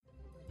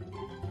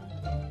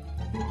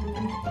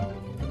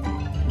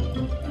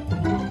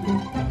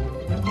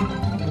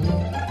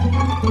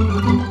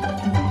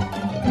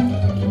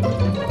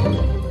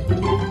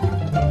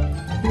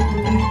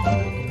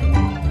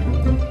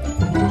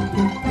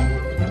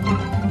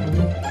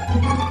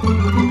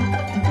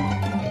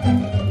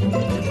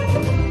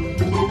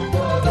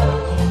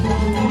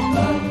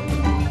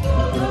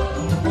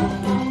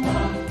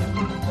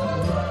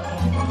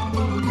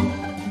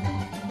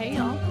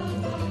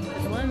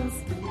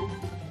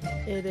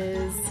It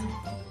is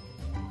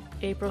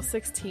April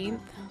 16th,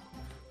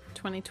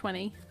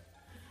 2020,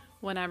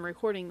 when I'm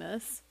recording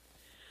this,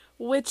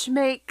 which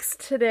makes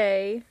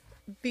today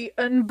the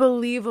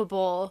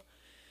unbelievable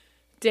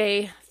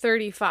day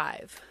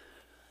 35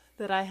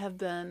 that I have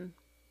been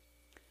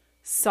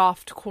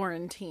soft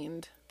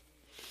quarantined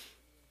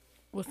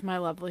with my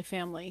lovely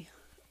family.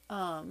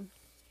 Man,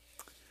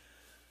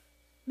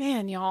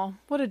 y'all,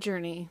 what a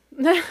journey.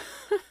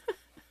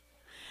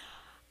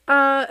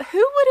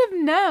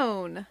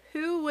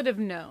 Who would have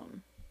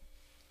known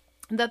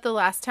that the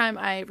last time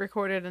I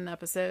recorded an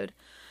episode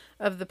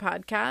of the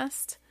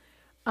podcast,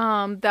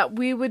 that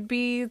we would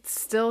be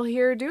still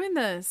here doing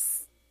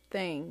this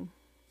thing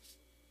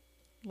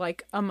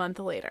like a month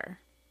later.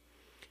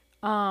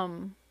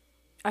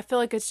 I feel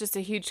like it's just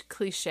a huge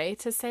cliche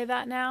to say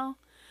that now.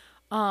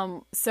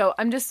 So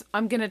I'm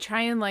going to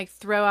try and like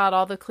throw out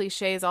all the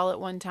cliches all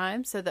at one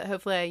time so that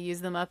hopefully I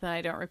use them up and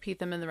I don't repeat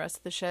them in the rest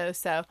of the show.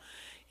 So,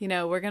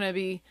 we're going to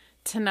be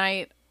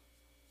tonight,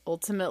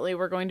 ultimately,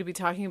 we're going to be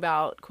talking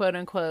about quote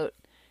unquote,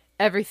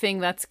 everything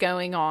that's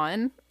going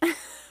on,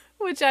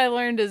 which I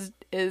learned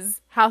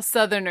is how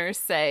Southerners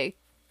say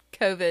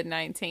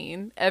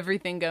COVID-19,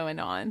 everything going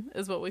on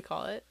is what we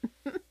call it.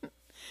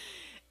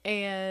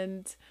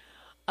 And,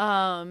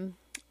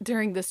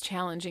 during this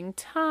challenging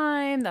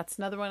time, that's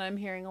another one I'm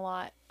hearing a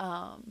lot.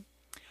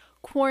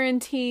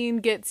 Quarantine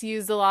gets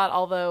used a lot,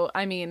 although,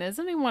 is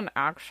anyone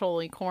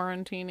actually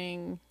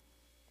quarantining?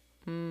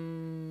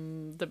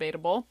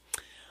 Debatable.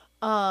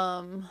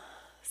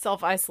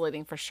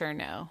 Self-isolating for sure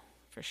no.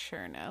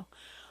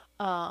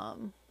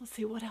 Let's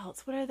see, what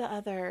else? What are the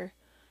other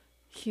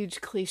huge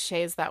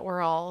cliches that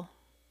we're all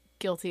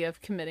guilty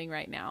of committing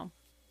right now?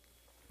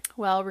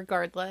 Well,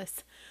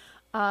 regardless,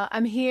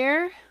 I'm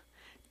here.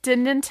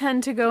 Didn't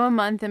intend to go a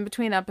month in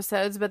between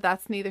episodes, but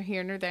that's neither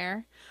here nor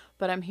there.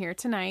 But I'm here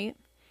tonight,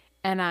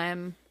 and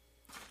I'm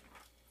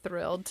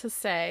thrilled to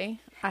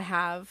say I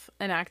have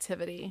an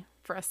activity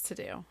for us to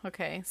do.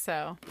 Okay,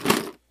 so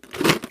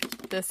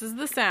this is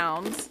the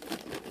sounds.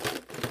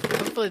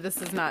 Hopefully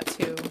this is not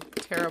too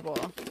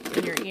terrible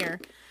in your ear.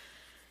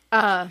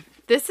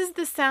 This is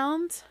the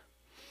sound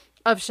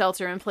of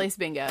Shelter in Place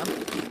Bingo.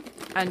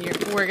 And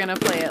we're going to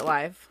play it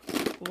live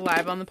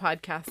on the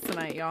podcast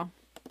tonight, y'all.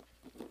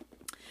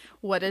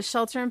 What is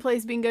Shelter in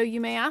Place Bingo, you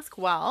may ask?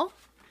 Well,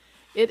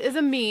 it is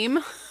a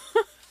meme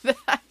that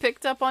I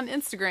picked up on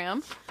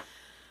Instagram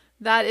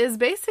that is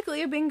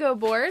basically a bingo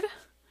board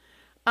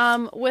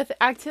with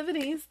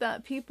activities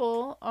that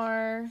people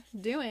are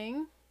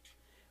doing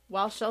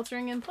while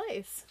sheltering in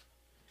place.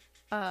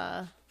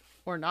 Or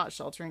not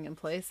sheltering in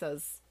place,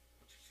 as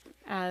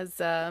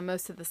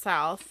most of the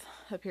South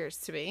appears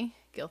to be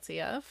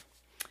guilty of.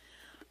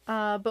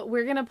 But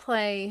we're going to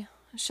play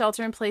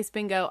Shelter in Place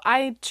Bingo.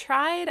 I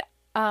tried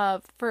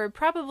for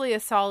probably a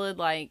solid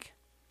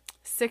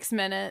 6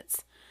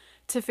 minutes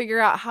to figure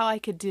out how I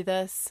could do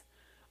this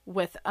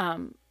with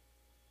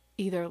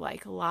either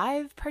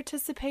live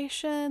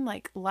participation,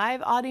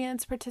 live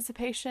audience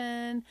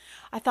participation.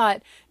 I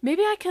thought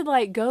maybe I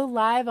could go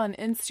live on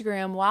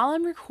Instagram while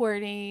I'm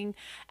recording,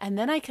 and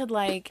then I could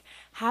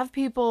have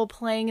people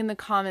playing in the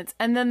comments.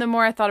 And then the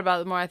more I thought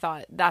about it, the more I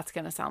thought that's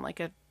going to sound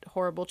like a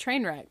horrible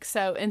train wreck.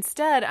 So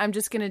instead, I'm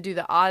just going to do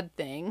the odd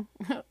thing,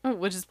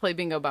 which is play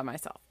bingo by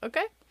myself.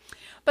 Okay.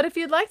 But if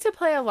you'd like to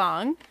play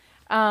along,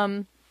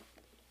 while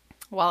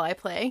I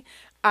play,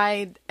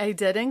 I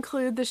did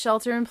include the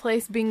Shelter in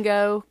Place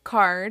Bingo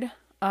card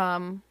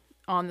on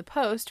the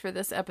post for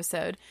this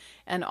episode,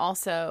 and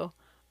also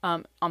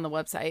on the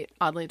website,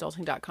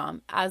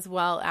 oddlyadulting.com, as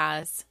well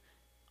as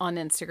on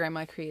Instagram.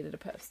 I created a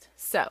post.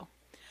 So,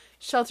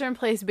 Shelter in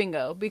Place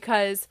Bingo,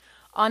 because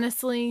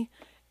honestly,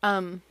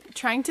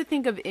 trying to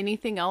think of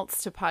anything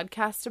else to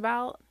podcast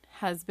about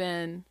has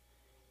been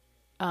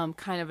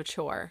kind of a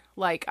chore.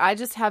 I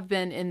just have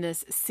been in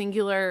this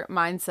singular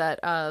mindset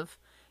of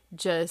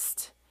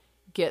just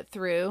get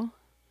through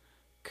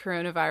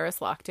coronavirus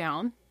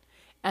lockdown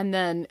and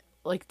then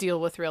deal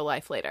with real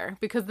life later,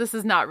 because this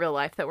is not real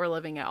life that we're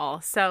living at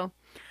all. So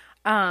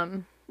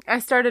I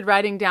started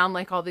writing down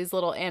all these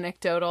little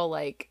anecdotal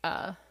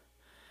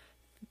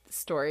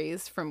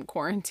stories from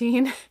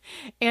quarantine,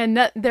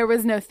 and there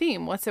was no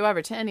theme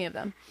whatsoever to any of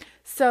them.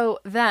 So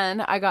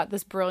then I got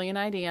this brilliant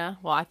idea.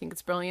 Well, I think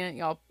it's brilliant.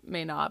 Y'all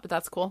may not, but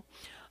that's cool.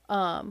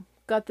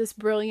 Got this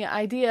brilliant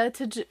idea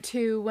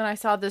to when I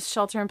saw this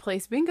Shelter in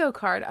Place Bingo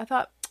card, I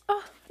thought,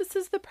 oh, this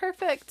is the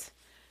perfect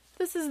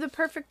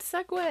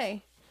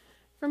segue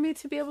for me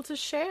to be able to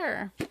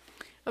share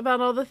about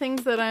all the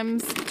things that I'm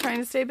trying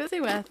to stay busy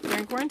with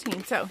during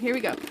quarantine. So here we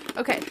go.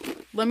 Okay,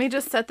 let me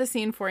just set the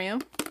scene for you.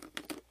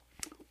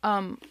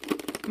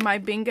 My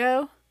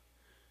bingo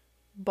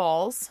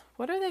balls,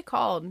 what are they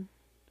called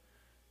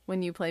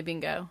when you play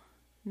bingo?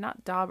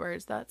 Not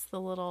daubers, that's the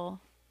little,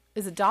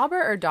 is it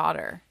dauber or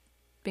daughter?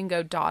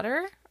 Bingo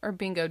daughter or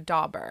bingo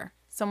dauber?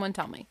 Someone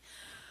tell me.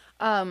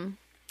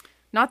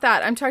 Not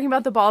that. I'm talking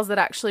about the balls that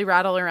actually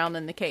rattle around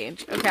in the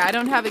cage. Okay, I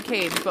don't have a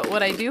cage, but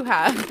what I do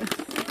have,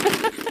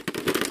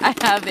 I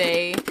have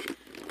a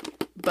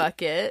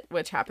bucket,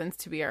 which happens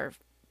to be our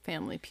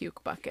family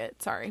puke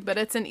bucket. Sorry, but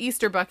it's an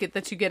Easter bucket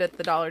that you get at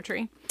the Dollar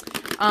Tree.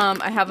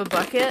 I have a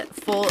bucket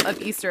full of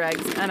Easter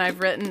eggs, and I've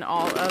written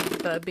all of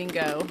the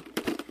bingo,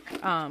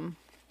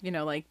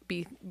 like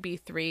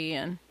B3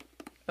 and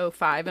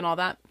O5 and all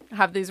that. I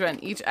have these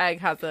written. Each egg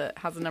has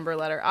a number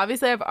letter.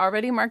 Obviously, I've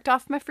already marked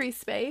off my free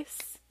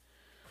space,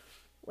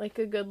 like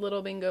a good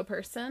little bingo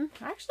person.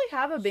 I actually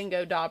have a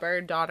bingo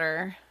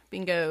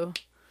bingo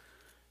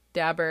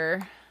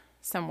dabber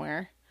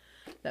somewhere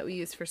that we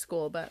use for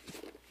school, but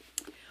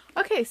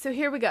okay, so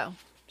here we go.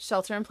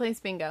 Shelter in place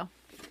bingo.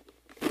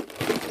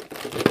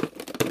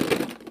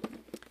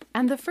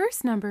 And the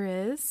first number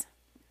is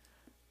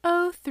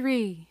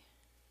 03.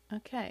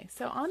 Okay,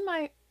 so on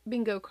my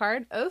bingo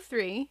card,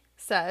 03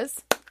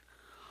 says,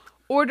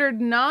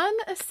 ordered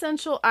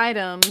non-essential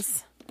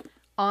items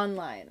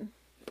online.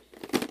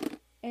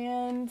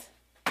 And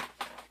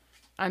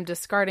I'm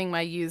discarding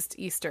my used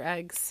Easter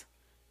eggs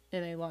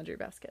in a laundry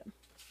basket.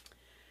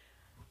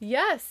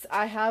 Yes,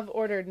 I have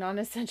ordered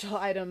non-essential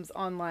items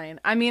online.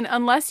 I mean,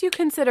 unless you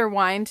consider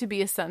wine to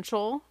be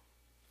essential,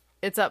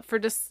 it's up for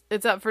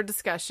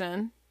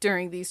discussion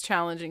during these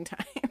challenging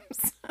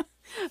times.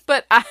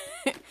 But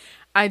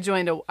I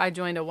joined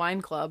a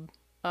wine club,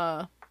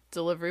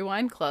 delivery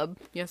wine club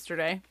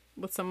yesterday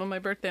with some of my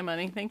birthday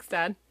money. Thanks,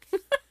 Dad.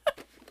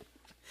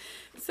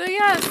 So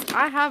yes,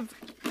 I have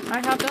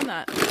done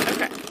that.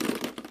 Okay.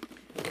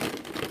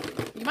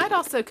 You might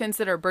also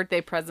consider birthday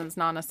presents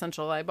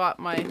non-essential. I bought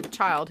my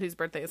child, whose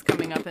birthday is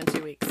coming up in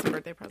 2 weeks, some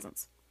birthday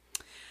presents.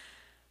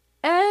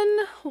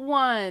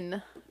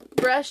 N1,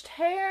 brushed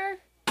hair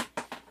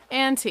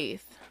and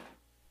teeth.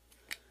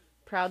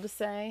 Proud to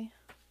say,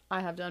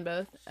 I have done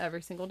both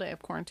every single day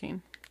of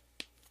quarantine.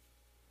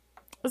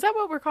 Is that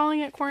what we're calling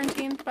it,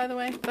 quarantine, by the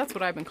way? That's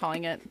what I've been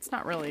calling it. It's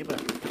not really,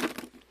 but...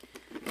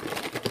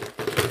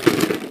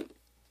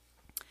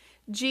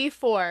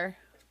 G4.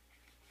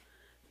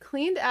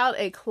 Cleaned out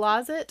a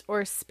closet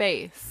or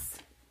space.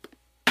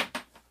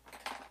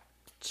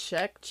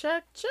 Check,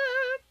 check,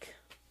 check.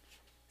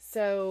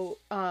 So,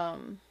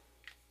 I've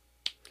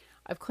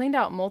cleaned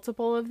out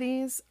multiple of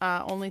these,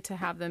 only to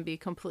have them be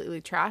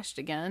completely trashed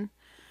again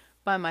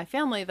by my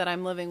family that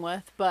I'm living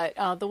with. But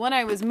the one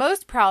I was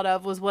most proud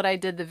of was what I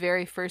did the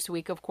very first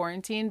week of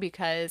quarantine,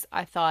 because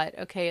I thought,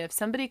 okay, if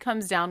somebody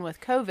comes down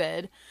with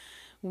COVID,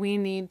 we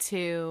need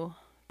to,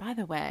 by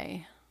the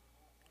way,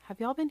 have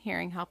y'all been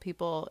hearing how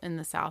people in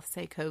the South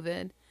say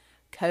COVID?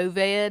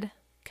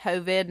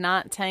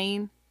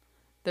 COVID-19.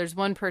 There's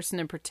one person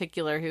in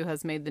particular who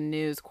has made the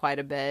news quite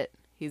a bit.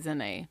 He's in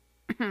a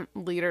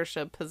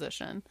leadership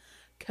position.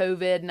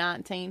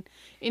 COVID-19.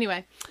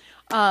 Anyway,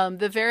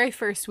 the very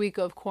first week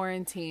of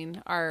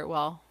quarantine,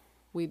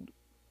 we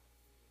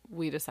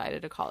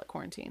decided to call it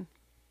quarantine.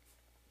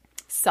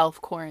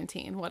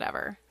 Self-quarantine,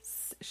 whatever.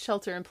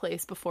 Shelter in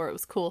place before it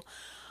was cool.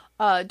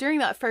 During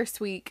that first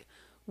week,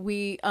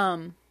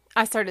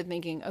 I started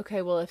thinking,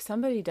 okay, well, if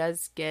somebody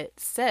does get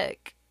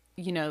sick,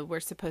 we're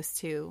supposed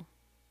to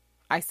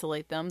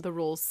isolate them. The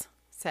rules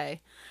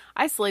say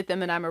isolate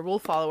them, and I'm a rule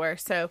follower.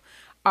 So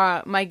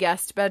my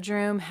guest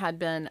bedroom had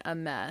been a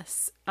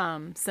mess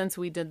since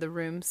we did the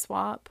room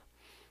swap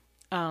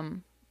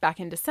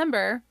back in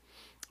December,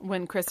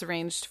 when Chris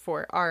arranged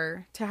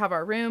to have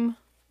our room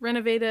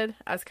renovated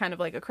as kind of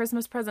like a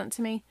Christmas present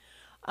to me.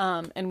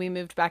 And we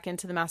moved back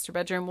into the master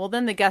bedroom. Well,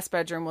 then the guest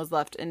bedroom was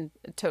left in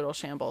total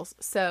shambles.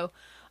 So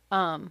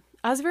I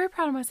was very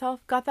proud of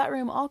myself. Got that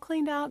room all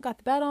cleaned out, got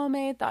the bed all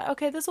made. Thought,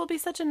 okay, this will be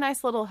such a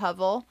nice little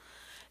hovel.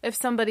 If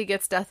somebody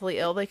gets deathly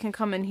ill, they can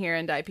come in here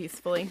and die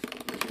peacefully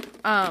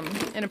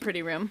in a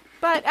pretty room.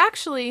 But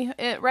actually,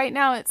 right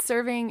now it's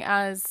serving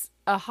as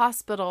a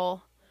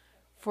hospital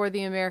for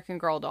the American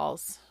Girl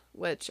dolls,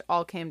 which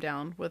all came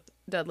down with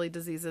deadly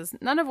diseases.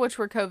 None of which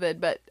were COVID,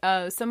 but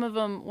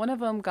one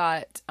of them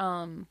got,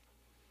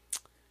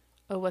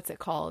 what's it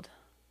called?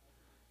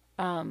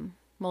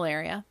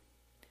 Malaria.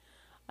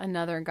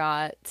 Another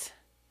got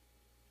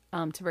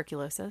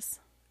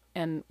tuberculosis,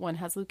 and one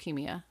has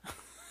leukemia.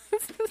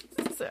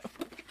 So,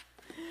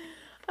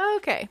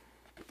 okay,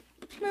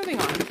 moving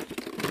on.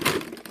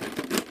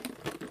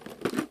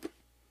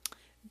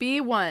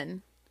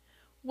 B1,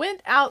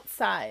 went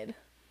outside.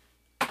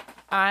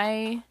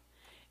 I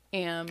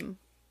am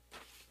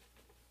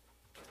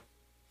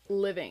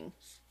living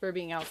for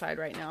being outside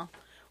right now,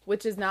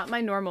 which is not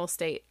my normal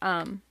state.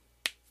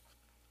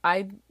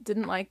 I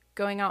didn't like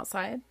going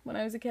outside when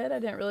I was a kid. I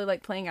didn't really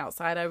like playing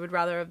outside. I would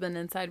rather have been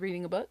inside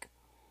reading a book.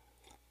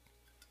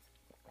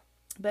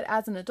 But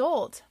as an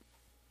adult,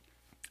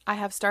 I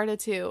have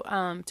started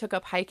to took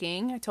up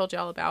hiking. I told you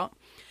all about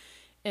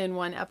in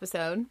one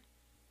episode,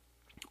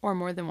 or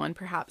more than one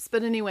perhaps.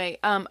 But anyway,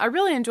 I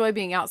really enjoy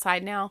being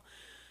outside now.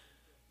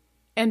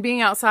 And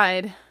being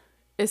outside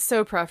is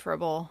so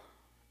preferable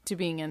to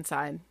being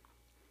inside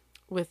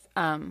with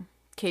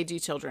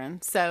KG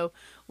children. So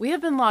we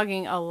have been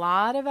logging a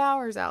lot of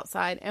hours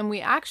outside, and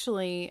we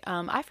actually,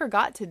 I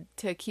forgot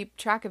to keep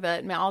track of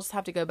it. I'll just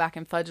have to go back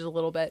and fudge it a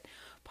little bit.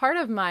 Part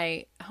of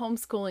my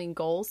homeschooling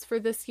goals for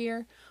this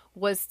year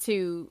was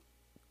to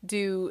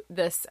do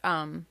this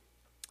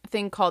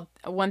thing called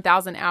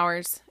 1,000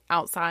 hours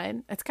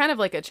outside. It's kind of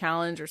like a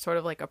challenge or sort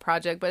of like a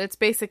project, but it's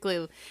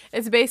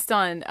based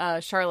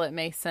on Charlotte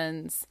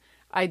Mason's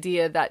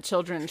idea that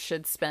children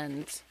should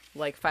spend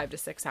like 5 to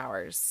 6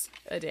 hours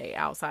a day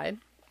outside,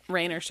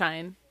 rain or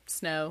shine,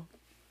 snow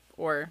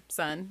or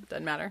sun,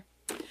 doesn't matter.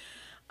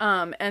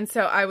 And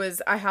so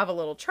I have a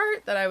little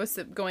chart that I was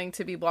going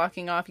to be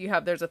blocking off.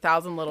 There's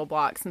 1,000 little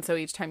blocks. And so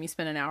each time you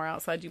spend an hour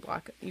outside, you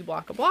block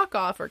a block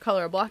off or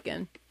color a block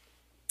in.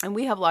 And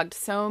we have logged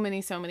so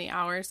many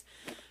hours.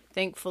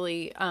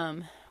 Thankfully,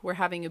 we're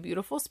having a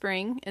beautiful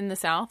spring in the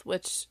South,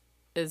 which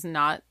is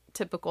not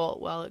typical,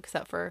 well,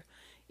 except for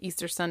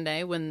Easter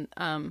Sunday when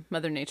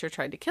Mother Nature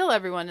tried to kill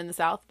everyone in the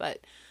South, but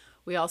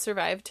we all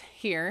survived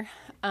here.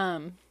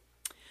 But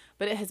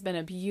it has been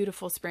a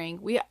beautiful spring.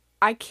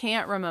 I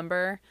can't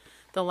remember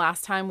the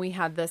last time we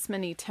had this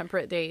many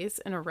temperate days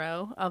in a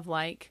row of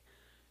like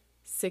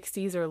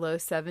 60s or low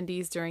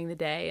 70s during the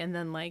day, and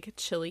then like a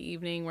chilly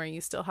evening where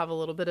you still have a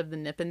little bit of the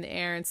nip in the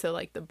air, and so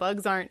like the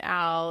bugs aren't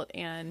out.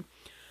 And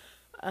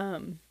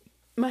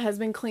my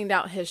husband cleaned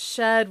out his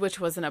shed,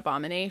 which was an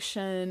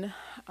abomination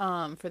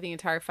for the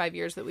entire 5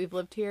 years that we've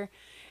lived here,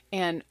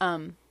 and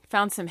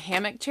found some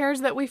hammock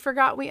chairs that we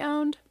forgot we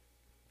owned.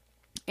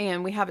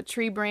 And we have a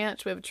tree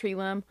branch, we have a tree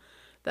limb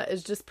that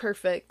is just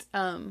perfect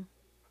to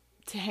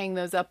hang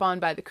those up on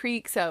by the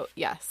creek. So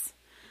yes,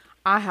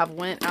 I have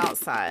went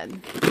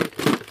outside.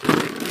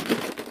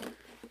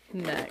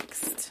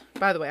 Next.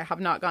 By the way, I have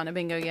not gone to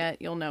bingo yet.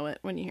 You'll know it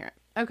when you hear it.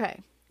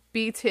 Okay.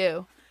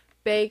 B2.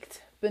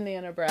 Baked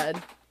banana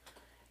bread.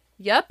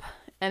 Yep.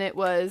 And it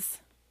was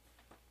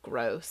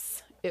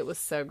gross. It was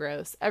so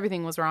gross.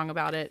 Everything was wrong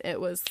about it.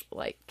 It was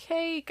like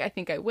cake. I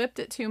think I whipped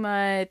it too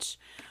much.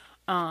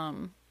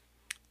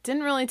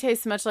 Didn't really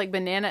taste much like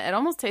banana. It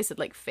almost tasted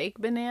like fake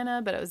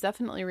banana, but it was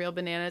definitely real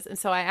bananas. And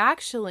so I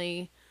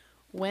actually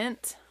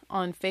went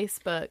on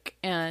Facebook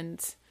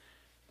and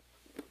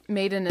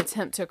made an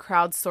attempt to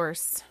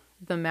crowdsource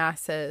the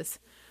masses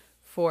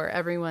for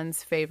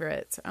everyone's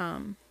favorite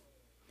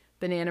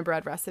banana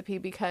bread recipe,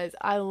 because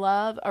I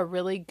love a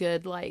really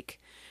good, like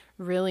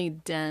really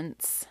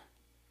dense,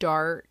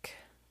 dark,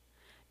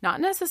 not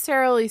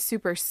necessarily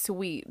super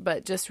sweet,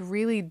 but just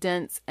really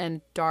dense and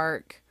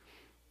dark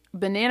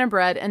banana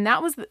bread. And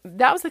that was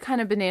the kind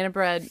of banana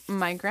bread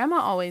my grandma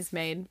always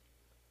made.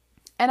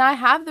 And I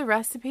have the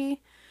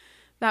recipe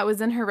that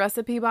was in her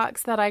recipe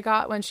box that I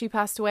got when she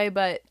passed away,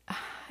 but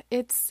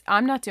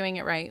I'm not doing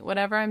it right.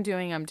 Whatever I'm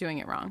doing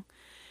it wrong.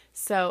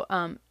 So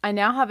I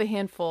now have a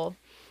handful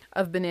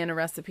of banana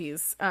bread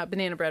recipes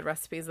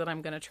that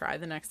I'm going to try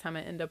the next time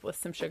I end up with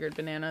some sugared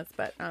bananas.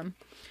 But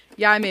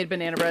yeah, I made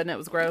banana bread and it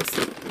was gross.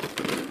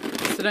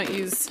 So don't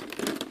use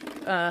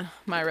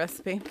my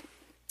recipe.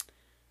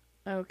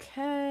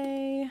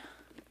 Okay.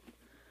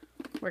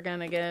 We're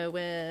going to go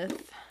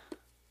with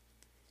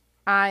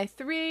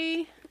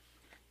I3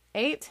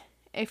 ate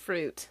a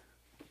fruit.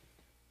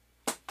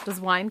 Does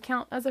wine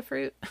count as a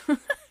fruit?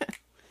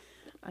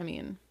 I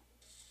mean,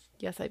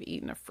 yes, I've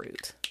eaten a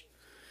fruit.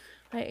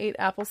 I ate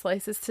apple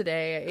slices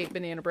today. I ate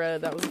banana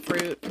bread. That was a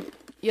fruit.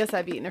 Yes,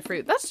 I've eaten a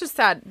fruit. That's just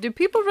sad. Do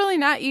people really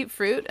not eat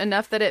fruit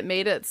enough that it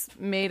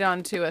made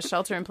onto a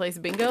shelter-in-place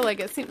bingo? Like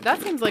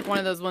that seems like one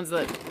of those ones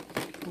that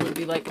would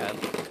be like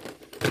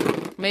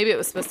maybe it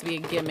was supposed to be a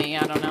gimme.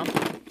 I don't know.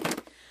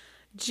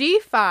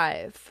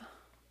 G5.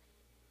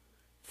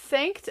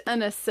 Thanked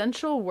an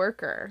essential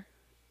worker.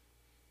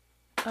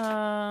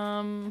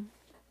 I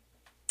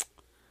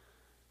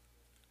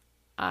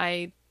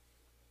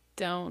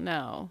don't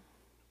know.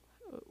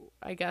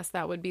 I guess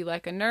that would be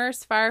like a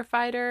nurse,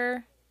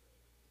 firefighter,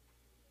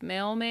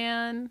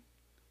 mailman.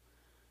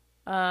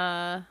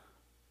 I'm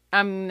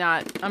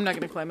not going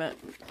to claim it.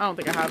 I don't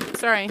think I have.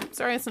 Sorry,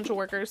 essential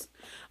workers.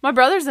 My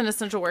brother's an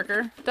essential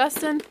worker.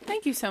 Dustin,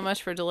 thank you so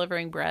much for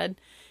delivering bread,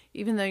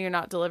 even though you're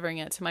not delivering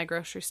it to my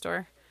grocery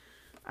store.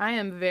 I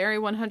am very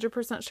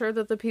 100% sure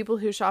that the people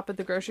who shop at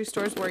the grocery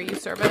stores where you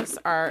service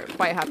are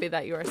quite happy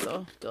that you are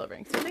still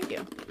delivering. So thank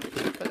you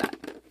for that.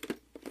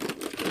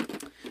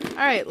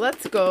 All right,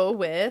 let's go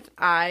with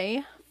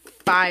I5.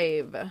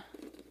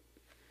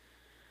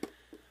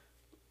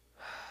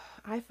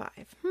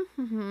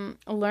 I5.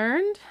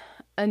 Learned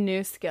a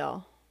new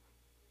skill.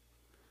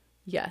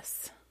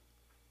 Yes,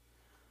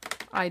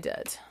 I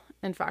did.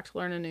 In fact,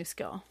 learn a new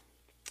skill.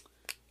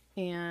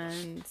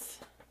 And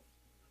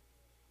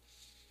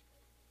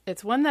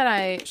it's one that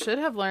I should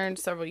have learned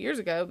several years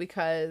ago,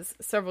 because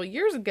several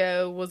years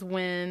ago was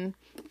when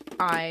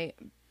I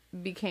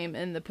became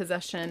in the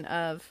possession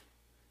of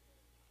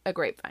a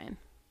grapevine.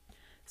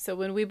 So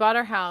when we bought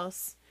our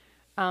house,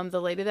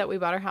 the lady that we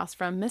bought our house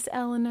from, Miss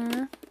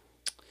Eleanor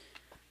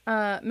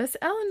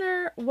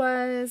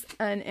was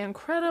an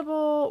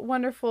incredible,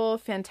 wonderful,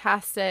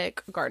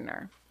 fantastic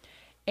gardener.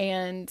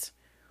 And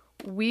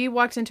we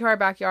walked into our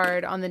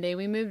backyard on the day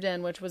we moved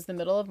in, which was the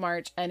middle of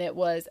March, and it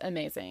was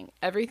amazing.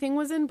 Everything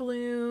was in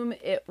bloom.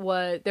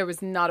 There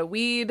was not a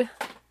weed,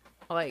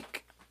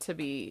 like, to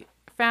be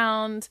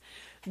found.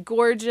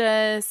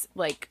 Gorgeous,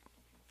 like,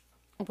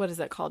 what is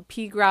it called?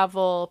 Pea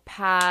gravel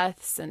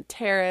paths and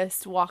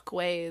terraced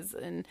walkways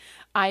and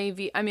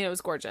ivy. I mean, it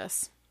was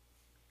gorgeous.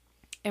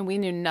 And we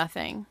knew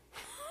nothing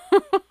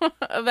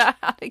about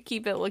how to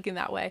keep it looking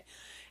that way.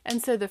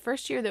 And so the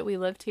first year that we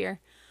lived here,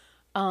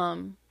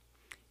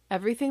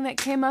 everything that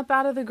came up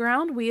out of the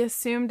ground, we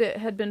assumed it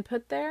had been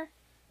put there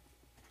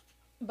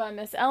by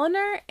Miss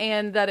Eleanor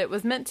and that it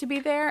was meant to be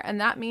there. And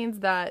that means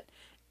that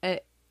a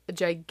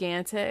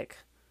gigantic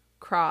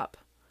crop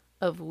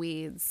of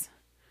weeds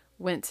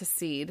went to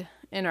seed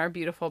in our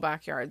beautiful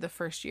backyard the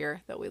first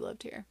year that we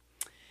lived here.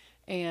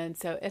 And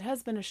so it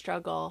has been a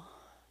struggle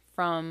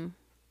from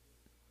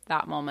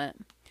that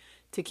moment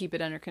to keep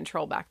it under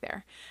control back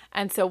there.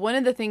 And so one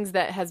of the things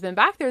that has been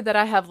back there that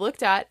I have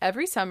looked at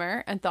every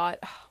summer and thought,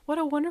 oh, what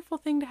a wonderful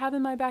thing to have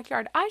in my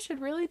backyard. I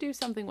should really do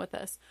something with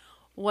this,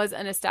 was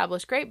an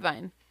established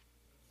grapevine.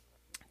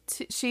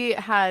 She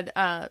had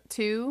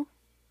 2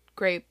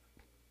 grape,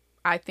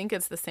 I think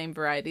it's the same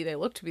variety. They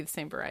look to be the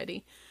same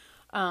variety.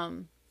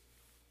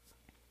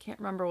 Can't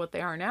remember what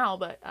they are now,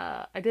 but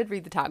I did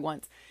read the tag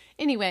once.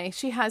 Anyway,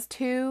 she had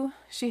 2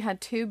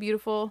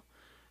 beautiful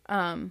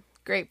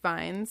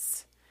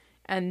grapevines,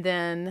 and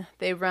then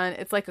they run,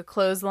 it's like a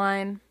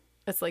clothesline.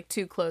 It's like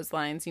 2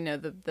 clotheslines,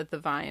 that the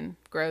vine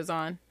grows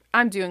on.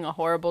 I'm doing a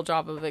horrible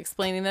job of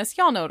explaining this.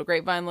 Y'all know what a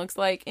grapevine looks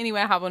like.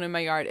 Anyway, I have one in my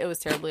yard. It was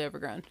terribly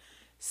overgrown.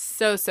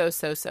 So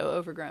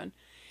overgrown.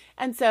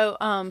 And so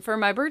for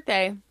my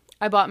birthday,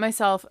 I bought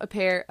myself a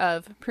pair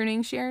of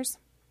pruning shears,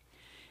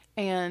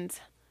 and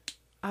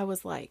I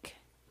was like,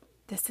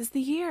 this is the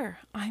year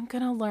I'm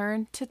going to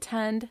learn to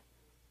tend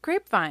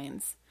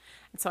grapevines.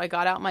 And so I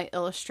got out my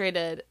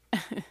illustrated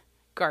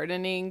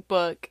gardening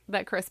book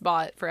that Chris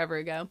bought forever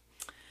ago.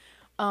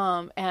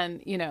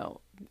 And,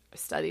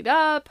 studied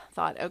up,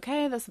 thought,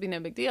 okay, this will be no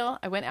big deal.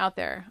 I went out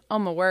there. Oh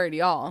my word,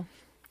 y'all.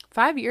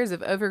 5 years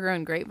of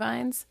overgrown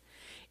grapevines.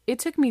 It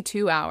took me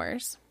 2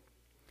 hours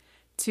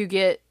to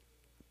get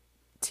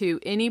to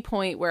any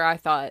point where I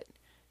thought,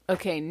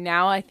 okay,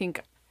 now I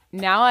think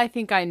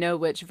I know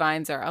which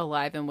vines are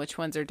alive and which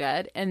ones are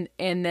dead. And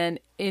then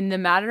in the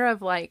matter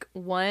of like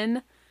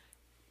one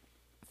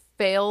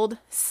failed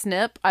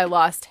snip, I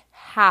lost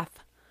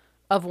half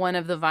of one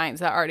of the vines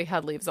that already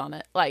had leaves on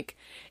it. Like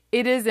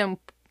it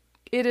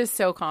is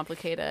so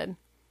complicated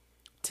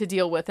to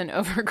deal with an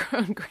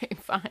overgrown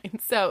grapevine.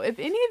 So if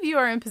any of you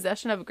are in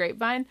possession of a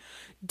grapevine,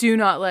 do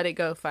not let it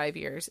go 5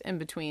 years in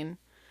between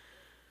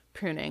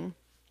pruning.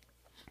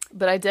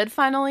 But I did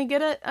finally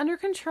get it under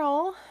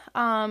control.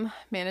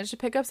 Managed to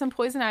pick up some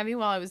poison ivy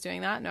while I was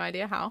doing that. No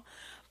idea how.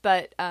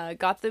 But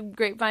got the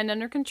grapevine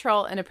under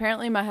control. And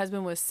apparently my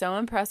husband was so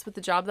impressed with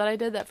the job that I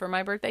did that for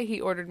my birthday, he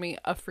ordered me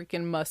a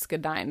freaking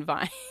muscadine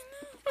vine.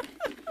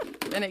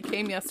 And it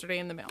came yesterday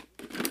in the mail.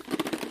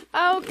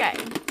 Okay.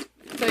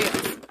 So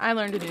yes, I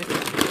learned a new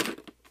thing.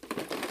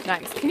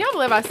 Nice. Can y'all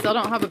believe I still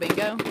don't have a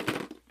bingo?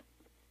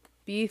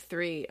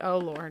 B3. Oh,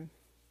 Lord.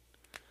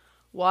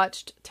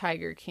 Watched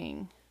Tiger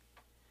King.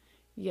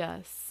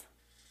 Yes.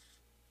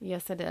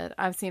 Yes, I did.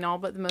 I've seen all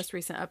but the most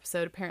recent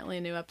episode. Apparently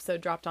a new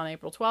episode dropped on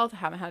April 12th. I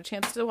haven't had a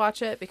chance to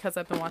watch it because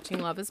I've been watching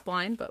Love is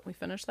Blind, but we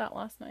finished that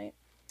last night.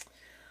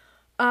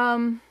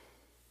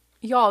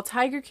 Y'all,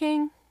 Tiger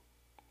King.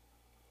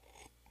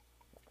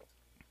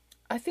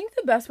 I think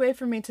the best way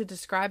for me to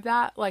describe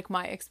that, like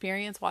my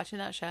experience watching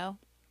that show,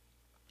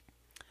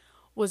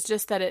 was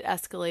just that it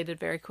escalated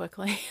very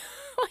quickly.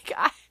 Like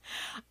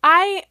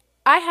I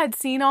had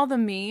seen all the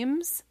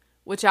memes,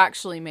 which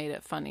actually made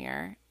it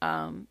funnier.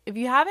 If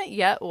you haven't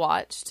yet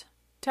watched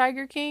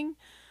Tiger King,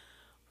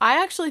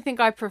 I actually think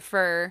I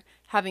prefer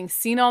having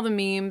seen all the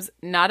memes,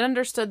 not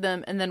understood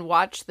them, and then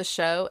watch the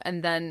show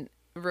and then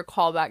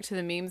recall back to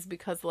the memes,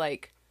 because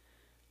like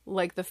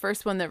the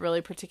first one that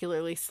really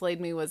particularly slayed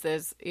me was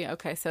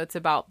so it's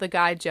about the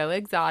guy Joe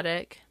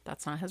Exotic.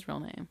 That's not his real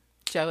name.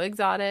 Joe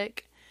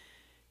Exotic,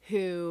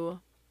 who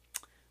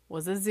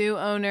was a zoo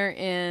owner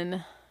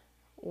in,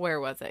 where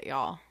was it,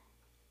 y'all?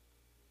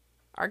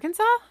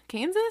 Arkansas?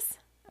 Kansas?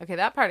 Okay,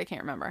 that part I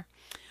can't remember.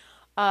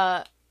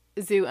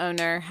 Zoo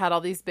owner, had all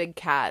these big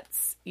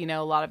cats. A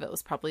lot of it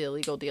was probably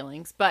illegal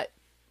dealings. But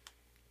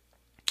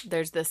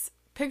there's this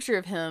picture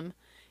of him,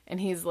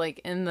 and he's like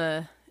in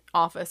the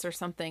office or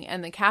something,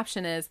 and the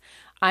caption is,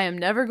 "I am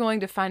never going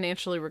to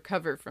financially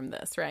recover from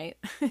this," right?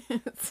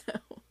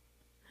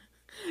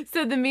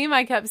 So the meme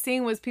I kept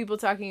seeing was people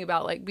talking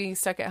about like being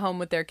stuck at home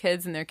with their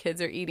kids, and their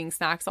kids are eating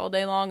snacks all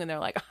day long, and they're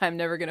like, "I'm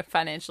never going to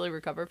financially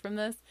recover from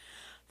this."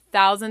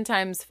 1,000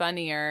 times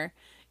funnier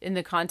in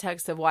the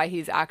context of why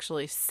he's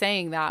actually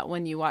saying that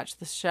when you watch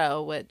the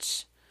show,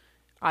 which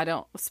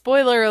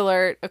spoiler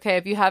alert. Okay,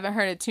 if you haven't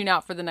heard it, tune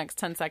out for the next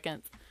 10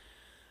 seconds.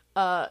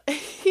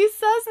 He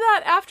says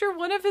that after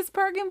one of his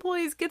park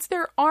employees gets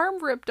their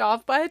arm ripped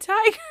off by a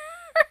tiger.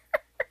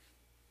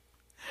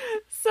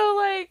 So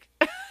like,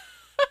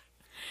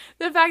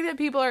 the fact that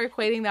people are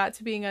equating that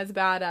to being as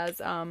bad as,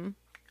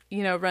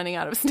 running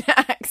out of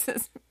snacks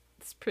is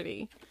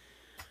pretty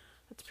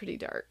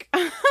dark.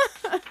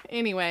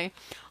 Anyway,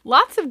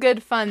 lots of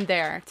good fun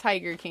there,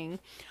 Tiger King.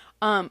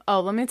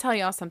 Let me tell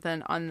y'all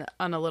something on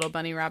a little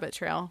bunny rabbit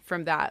trail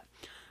from that.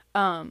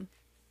 One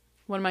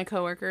of my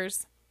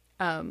coworkers,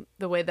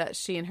 the way that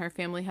she and her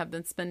family have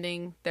been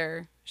spending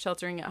their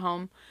sheltering at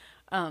home,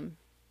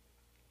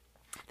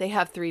 they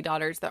have 3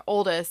 daughters. Their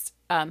oldest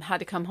had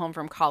to come home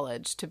from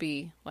college to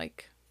be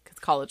like, because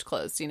college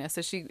closed, you know.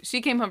 So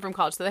she came home from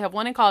college. So they have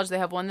one in college. They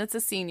have one that's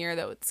a senior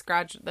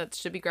that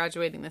should be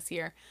graduating this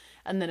year,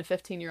 and then a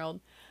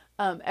 15-year-old.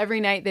 Every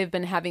night they've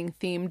been having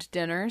themed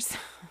dinners,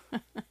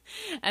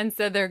 and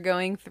so they're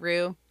going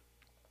through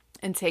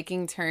and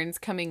taking turns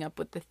coming up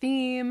with the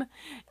theme,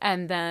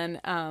 and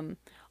then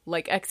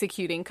like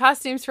executing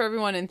costumes for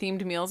everyone and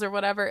themed meals or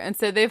whatever. And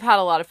so they've had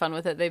a lot of fun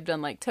with it. They've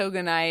done like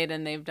toga night,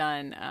 and they've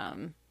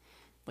done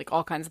like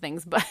all kinds of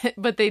things.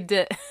 But they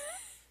did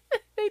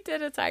they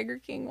did a Tiger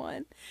King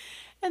one,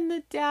 and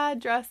the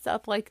dad dressed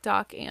up like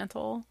Doc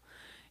Antle,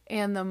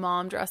 and the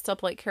mom dressed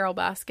up like Carol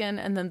Baskin,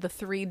 and then the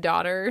 3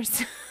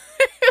 daughters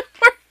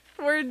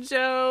were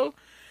Joe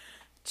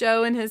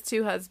and his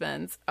 2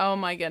 husbands. Oh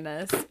my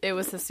goodness. It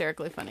was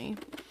hysterically funny.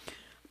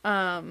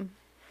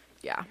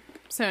 Yeah.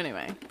 So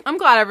anyway, I'm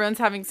glad everyone's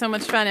having so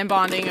much fun and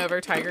bonding over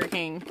Tiger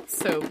King.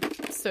 So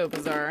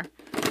bizarre.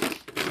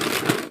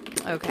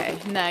 Okay,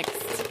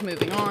 next,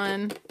 moving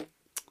on.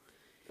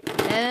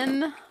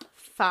 N5,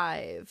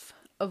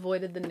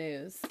 avoided the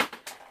news.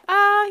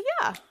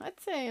 Yeah, I'd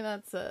say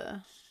that's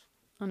an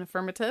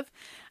affirmative.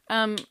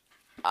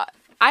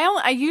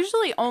 I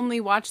usually only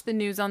watch the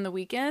news on the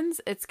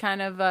weekends. It's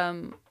kind of,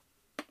 a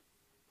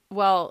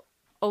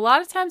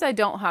lot of times I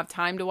don't have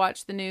time to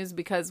watch the news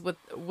because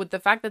with the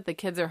fact that the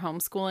kids are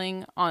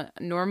homeschooling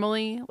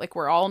normally, like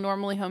we're all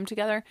normally home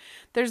together,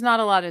 there's not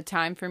a lot of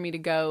time for me to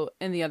go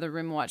in the other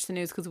room and watch the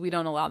news because we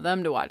don't allow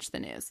them to watch the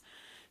news.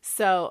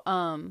 So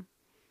I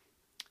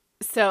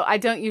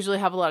don't usually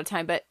have a lot of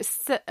time, but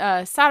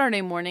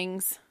Saturday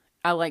mornings,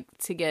 I like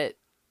to get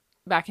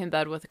back in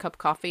bed with a cup of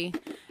coffee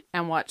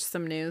and watch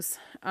some news.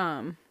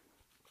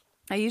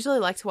 I usually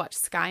like to watch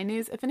Sky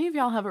News. If any of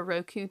y'all have a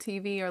Roku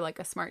TV or like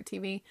a smart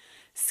TV,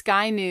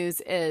 Sky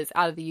News is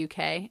out of the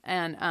UK.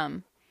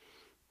 And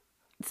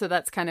so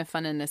that's kind of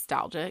fun and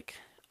nostalgic,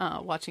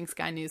 watching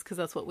Sky News, because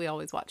that's what we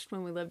always watched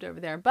when we lived over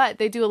there. But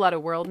they do a lot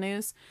of world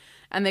news,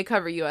 and they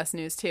cover US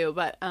news too.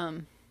 But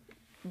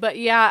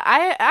yeah,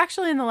 I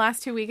actually in the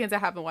last 2 weekends I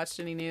haven't watched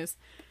any news.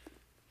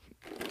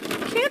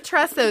 Can't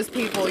trust those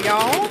people,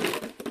 y'all.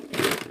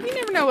 You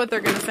never know what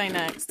they're going to say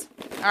next.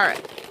 All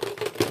right.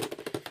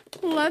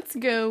 Let's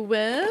go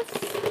with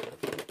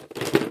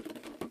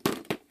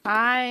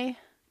I,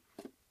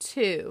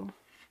 too,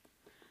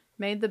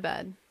 made the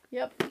bed.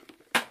 Yep.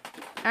 I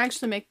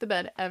actually make the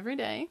bed every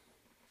day.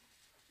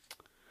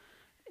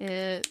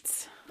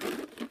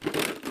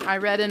 I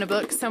read in a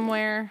book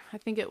somewhere, I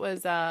think it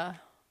was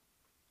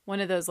one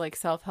of those like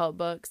self-help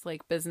books,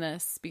 like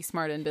business, be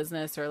smart in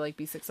business, or like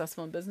be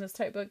successful in business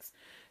type books.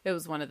 It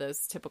was one of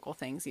those typical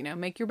things, you know,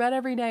 make your bed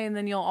every day and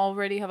then you'll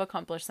already have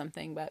accomplished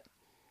something. But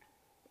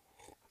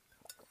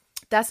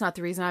that's not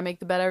the reason I make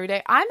the bed every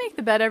day. I make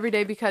the bed every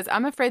day because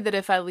I'm afraid that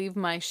if I leave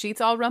my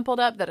sheets all rumpled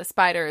up, that a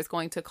spider is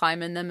going to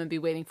climb in them and be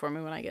waiting for me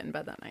when I get in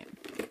bed that night.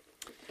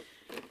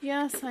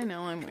 Yes, I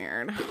know I'm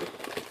weird.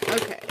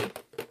 Okay.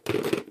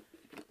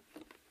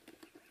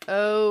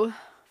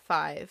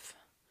 5.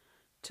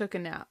 Took a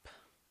nap.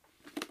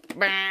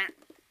 I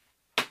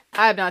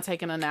have not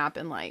taken a nap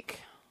in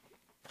like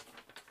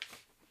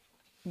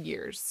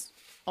years.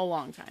 A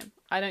long time.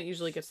 I don't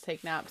usually get to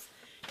take naps.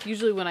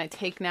 Usually when I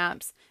take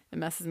naps, it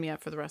messes me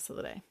up for the rest of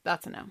the day.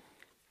 That's a no.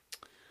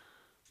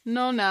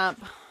 No nap.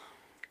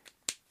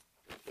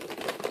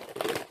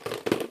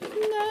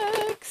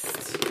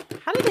 Next.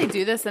 How do they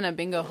do this in a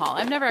bingo hall?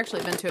 I've never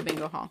actually been to a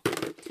bingo hall.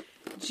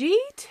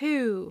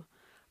 G2.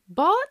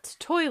 Bought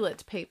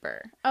toilet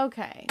paper.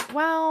 Okay.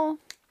 Well,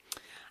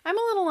 I'm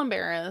a little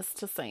embarrassed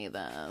to say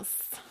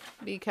this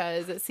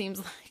because it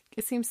seems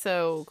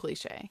so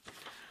cliche.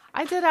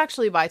 I did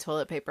actually buy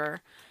toilet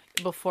paper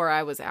before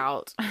I was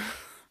out.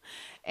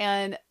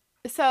 And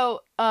so,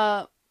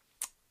 I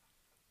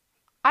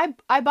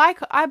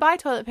buy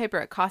toilet paper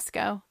at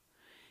Costco.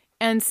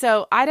 And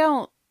so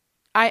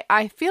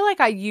I feel like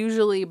I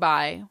usually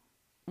buy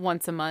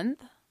once a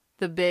month,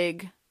 the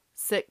big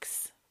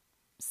six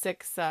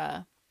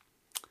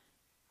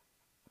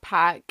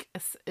pack.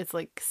 It's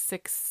like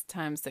 6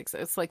 times 6.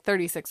 It's like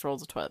 36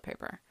 rolls of toilet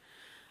paper.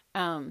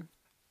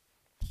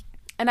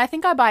 And I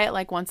think I buy it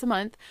like once a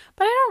month,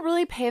 but I don't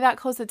really pay that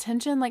close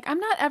attention. Like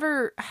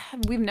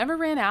we've never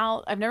ran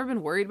out. I've never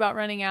been worried about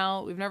running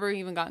out. We've never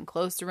even gotten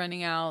close to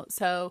running out.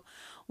 So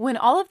when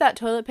all of that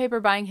toilet paper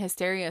buying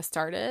hysteria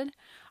started,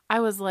 I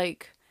was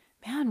like,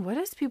 man, what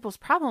is people's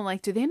problem?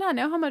 Like, do they not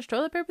know how much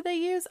toilet paper they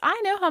use? I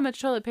know how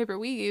much toilet paper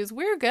we use.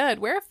 We're good.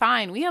 We're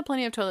fine. We have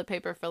plenty of toilet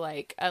paper for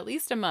like at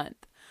least a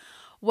month.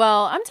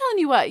 Well, I'm telling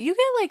you what, you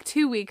get like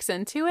 2 weeks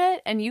into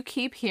it and you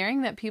keep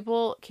hearing that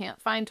people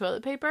can't find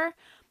toilet paper.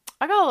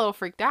 I got a little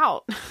freaked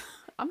out.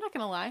 I'm not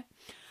going to lie.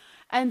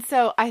 And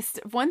so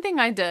one thing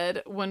I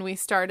did when we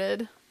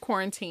started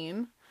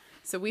quarantine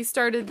So we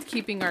started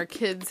keeping our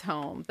kids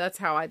home. That's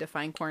how I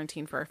define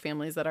quarantine for our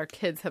families, that our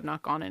kids have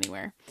not gone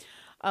anywhere.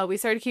 We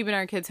started keeping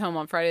our kids home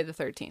on Friday the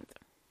 13th.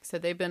 So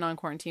they've been on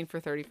quarantine for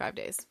 35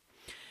 days.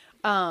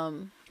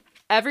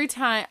 Every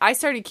time I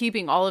started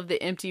keeping all of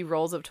the empty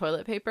rolls of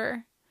toilet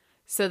paper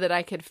so that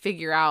I could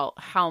figure out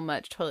how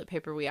much toilet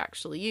paper we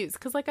actually use.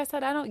 Because like I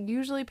said, I don't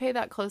usually pay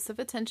that close of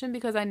attention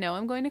because I know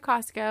I'm going to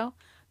Costco.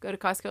 Go to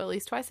Costco at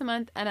least twice a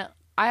month. And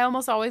I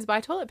almost always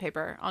buy toilet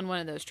paper on one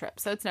of those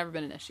trips. So it's never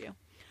been an issue.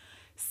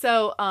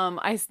 So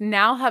I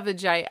now have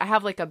I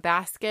have like a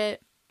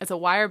basket. It's a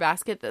wire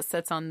basket that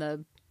sits on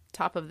the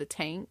top of the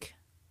tank,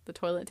 the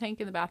toilet tank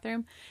in the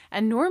bathroom.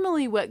 And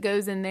normally what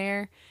goes in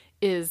there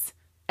is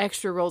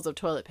extra rolls of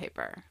toilet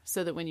paper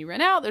so that when you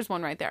run out, there's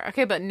one right there.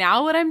 Okay, but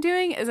now what I'm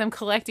doing is I'm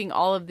collecting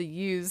all of the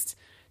used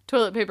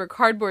toilet paper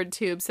cardboard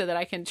tubes so that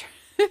I can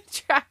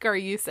track our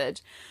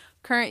usage.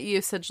 Current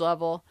usage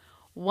level,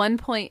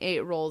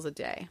 1.8 rolls a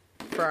day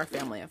for our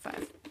family of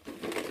 5.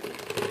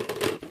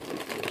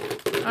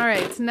 All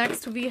right,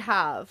 next we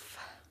have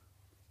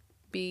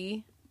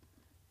B5.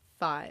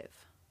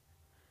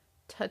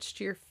 Touched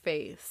your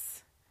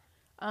face.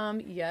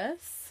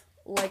 Yes,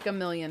 like a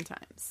million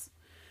times.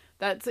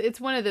 It's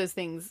one of those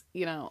things,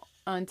 you know,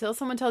 until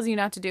someone tells you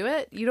not to do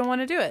it, you don't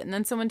want to do it. And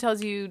then someone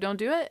tells you don't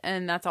do it,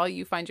 and that's all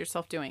you find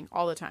yourself doing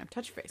all the time.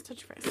 Touch your face,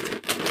 touch your face.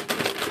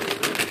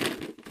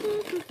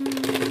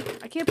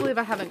 I can't believe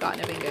I haven't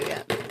gotten a bingo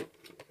yet.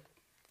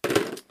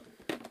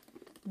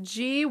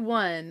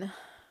 G1.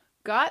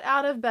 Got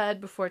out of bed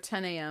before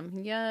 10 a.m.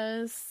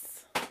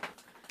 Yes.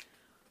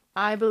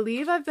 I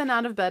believe I've been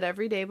out of bed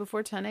every day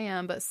before 10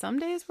 a.m., but some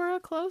days were a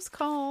close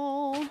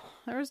call.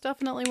 There was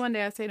definitely one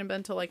day I stayed in bed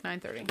until like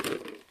 9:30.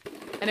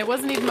 And it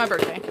wasn't even my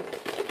birthday.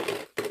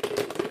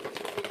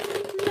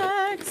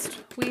 Next,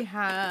 we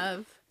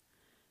have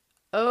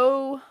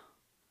O1.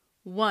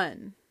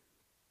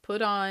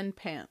 Put on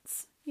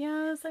pants.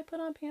 Yes, I put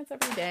on pants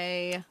every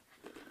day.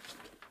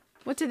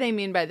 What do they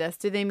mean by this?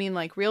 Do they mean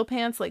like real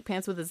pants, like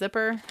pants with a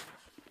zipper?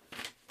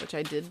 Which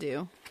I did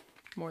do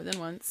more than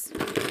once.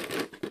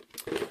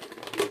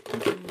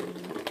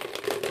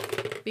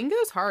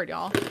 Bingo's hard,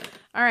 y'all.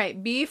 All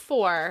right,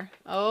 B4.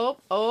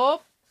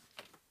 Oh.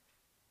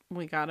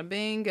 We got a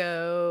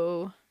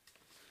bingo.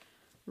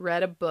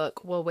 Read a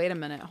book. Well, wait a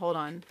minute. Hold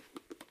on.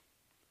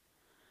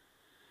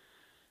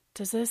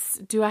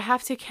 Do I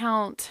have to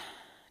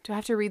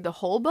read the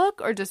whole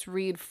book or just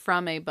read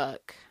from a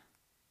book?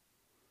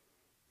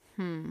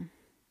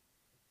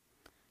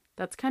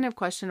 That's kind of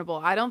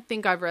questionable. I don't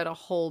think I've read a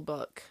whole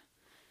book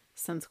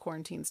since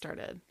quarantine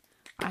started.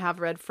 I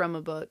have read from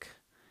a book.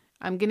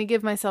 I'm going to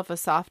give myself a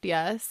soft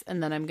yes,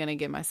 and then I'm going to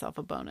give myself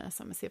a bonus.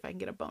 I'm going to see if I can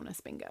get a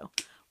bonus bingo.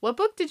 What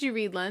book did you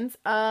read, Linz?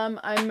 I'm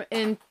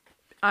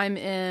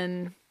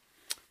in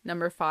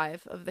number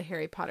 5 of the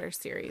Harry Potter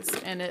series,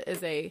 and it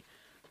is a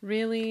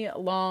really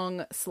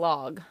long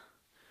slog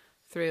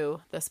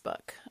through this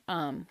book.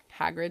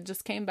 Hagrid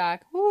just came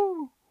back.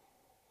 Woo!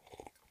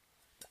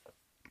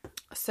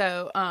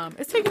 So,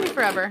 it's taken me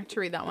forever to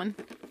read that one.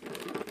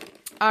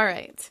 All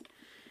right.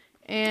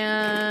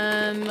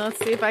 And let's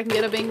see if I can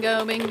get a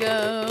bingo.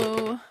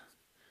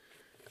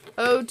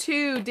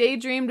 O2,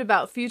 daydreamed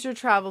about future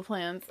travel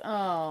plans.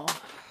 Oh,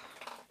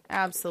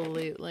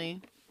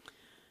 absolutely.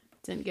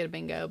 Didn't get a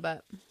bingo,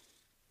 but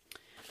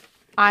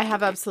I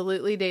have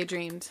absolutely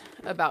daydreamed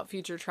about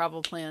future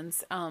travel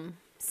plans.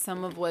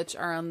 Some of which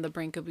are on the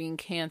brink of being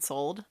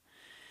canceled.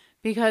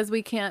 Because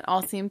we can't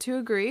all seem to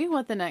agree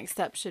what the next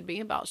step should be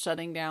about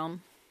shutting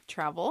down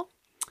travel.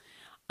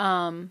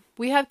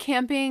 We have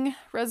camping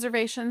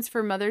reservations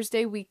for Mother's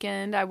Day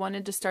weekend. I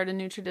wanted to start a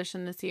new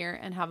tradition this year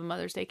and have a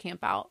Mother's Day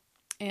camp out.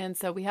 And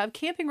so we have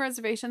camping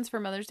reservations for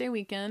Mother's Day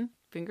weekend.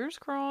 Fingers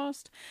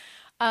crossed.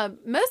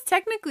 Most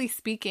technically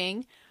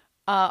speaking,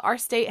 our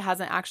state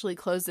hasn't actually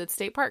closed its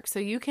state park. So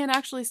you can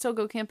actually still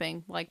go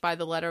camping, like by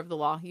the letter of the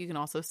law. You can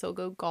also still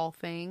go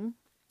golfing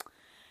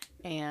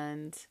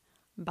and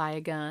buy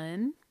a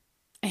gun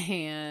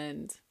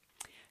and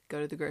go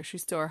to the grocery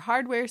store,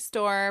 hardware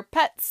store,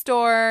 pet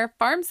store,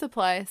 farm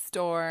supply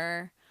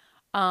store,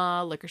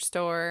 liquor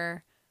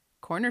store,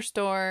 corner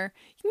store.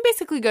 You can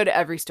basically go to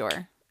every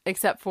store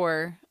except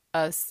for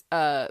us,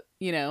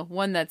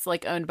 one that's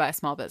like owned by a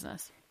small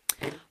business.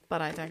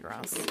 But I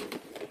digress.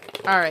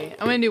 All right,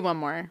 I'm going to do one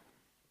more.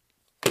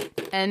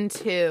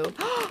 N2.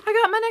 I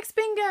got my next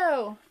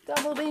bingo.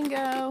 Double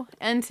bingo.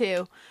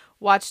 N2.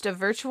 Watched a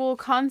virtual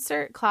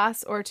concert,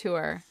 class, or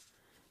tour.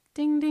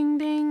 Ding, ding,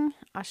 ding.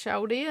 I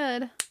sure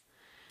did.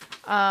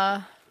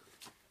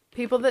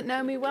 People that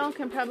know me well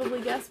can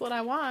probably guess what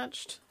I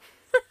watched.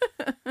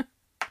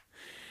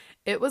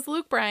 It was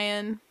Luke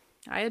Bryan.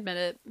 I admit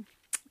it.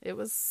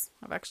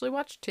 I've actually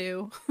watched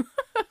 2.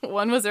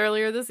 One was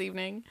earlier this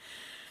evening.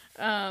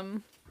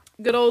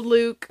 Good old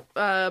Luke,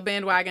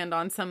 bandwagoned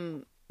on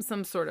some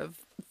sort of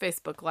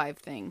Facebook Live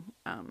thing,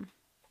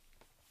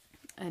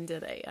 and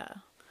did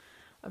a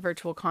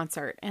virtual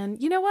concert.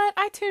 And you know what?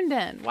 I tuned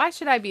in. Why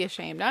should I be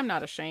ashamed? I'm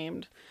not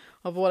ashamed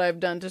of what I've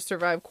done to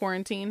survive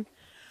quarantine.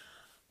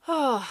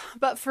 Oh,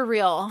 but for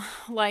real,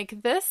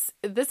 like this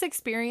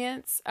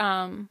experience,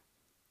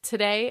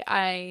 today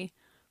I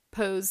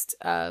posed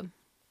a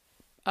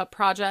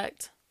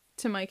project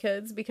to my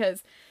kids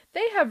because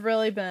they have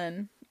really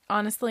been,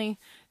 honestly,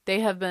 they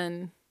have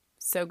been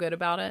so good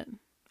about it.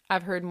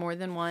 I've heard more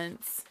than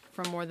once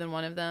from more than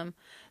one of them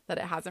that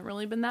it hasn't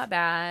really been that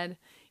bad.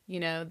 You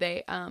know,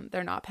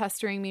 they're not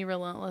pestering me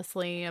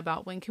relentlessly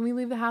about when can we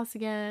leave the house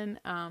again.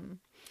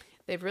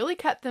 They've really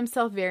kept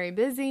themselves very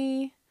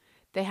busy.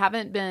 They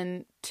haven't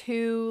been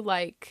too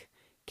like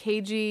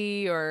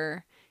cagey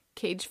or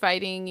cage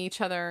fighting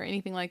each other or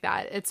anything like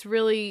that. It's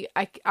really,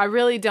 I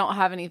really don't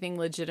have anything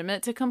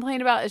legitimate to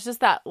complain about. It's just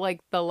that like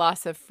the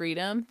loss of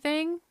freedom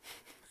thing,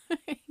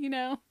 you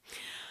know?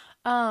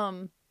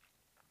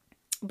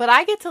 But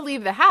I get to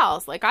leave the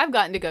house. Like I've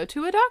gotten to go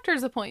to a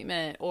doctor's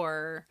appointment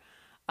or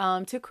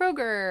to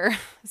Kroger.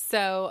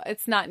 So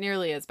it's not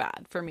nearly as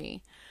bad for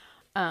me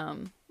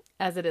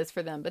as it is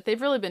for them. But they've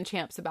really been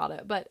champs about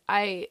it. But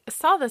I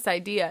saw this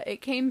idea.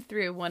 It came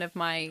through one of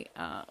my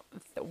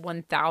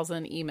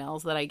 1,000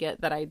 emails that I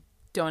get that I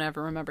don't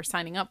ever remember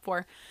signing up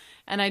for.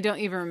 And I don't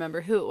even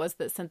remember who it was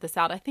that sent this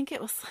out. I think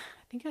it was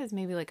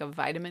maybe like a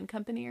vitamin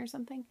company or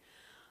something.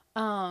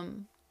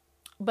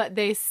 But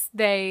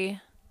they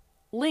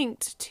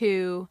linked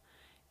to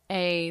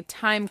a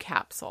time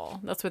capsule.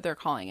 That's what they're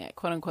calling it,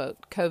 quote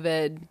unquote,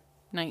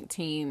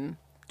 COVID-19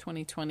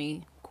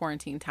 2020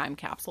 quarantine time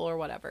capsule or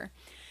whatever.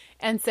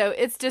 And so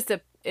it's just a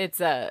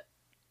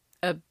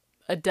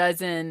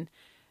dozen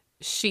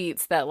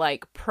sheets that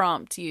like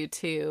prompt you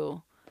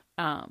to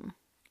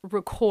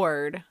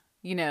record,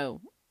 you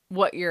know,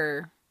 what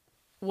you're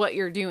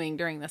doing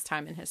during this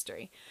time in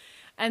history.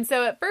 And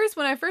so at first,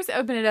 when I first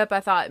opened it up, I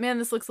thought, man,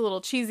 this looks a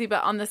little cheesy.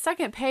 But on the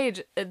second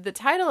page, the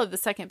title of the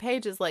second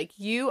page is like,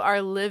 you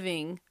are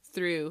living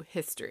through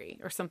history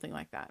or something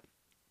like that.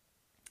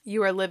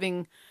 You are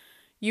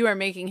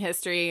making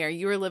history, or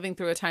you are living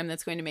through a time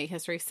that's going to make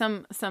history,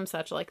 some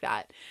such like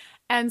that.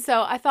 And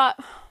so I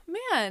thought,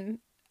 man,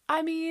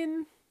 I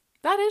mean,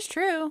 that is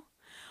true.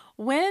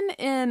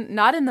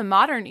 Not in the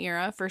modern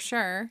era, for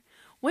sure.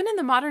 When in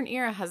the modern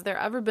era has there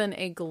ever been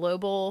a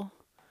global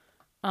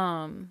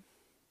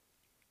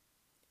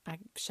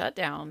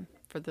shutdown,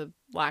 for the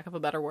lack of a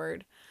better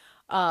word,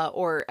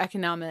 or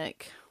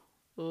economic,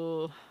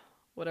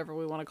 whatever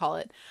we want to call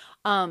it.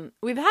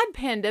 We've had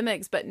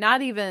pandemics, but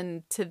not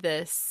even to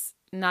this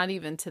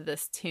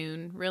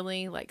tune,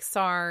 really, like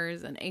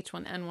SARS and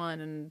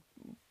H1N1 and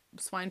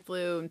swine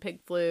flu and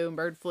pig flu and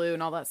bird flu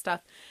and all that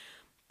stuff.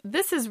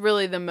 This is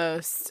really the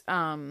most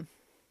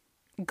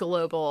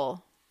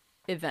global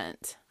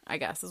event, I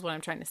guess, is what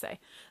I'm trying to say.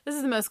 This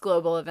is the most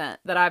global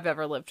event that I've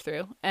ever lived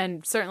through,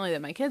 and certainly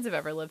that my kids have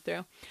ever lived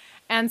through.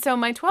 And so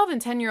my 12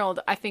 and 10-year-old,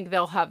 I think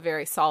they'll have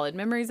very solid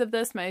memories of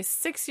this. My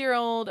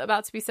 6-year-old,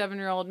 about to be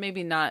 7-year-old,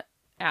 maybe not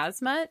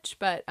as much,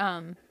 but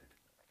the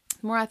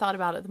more I thought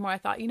about it, the more I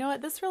thought, you know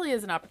what, this really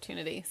is an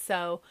opportunity.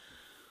 So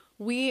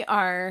we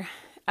are,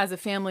 as a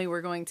family,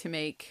 we're going to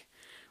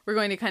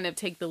kind of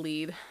take the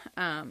lead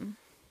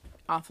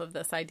off of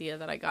this idea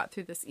that I got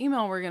through this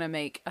email. We're going to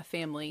make a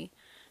family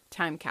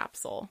time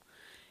capsule.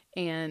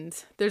 And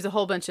there's a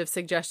whole bunch of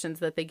suggestions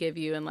that they give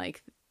you, and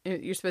like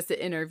you're supposed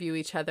to interview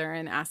each other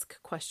and ask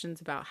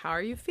questions about how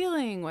are you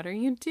feeling? What are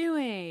you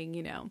doing?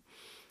 You know,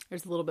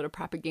 there's a little bit of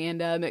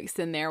propaganda mixed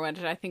in there, which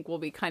I think will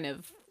be kind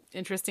of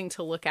interesting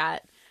to look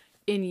at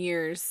in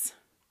years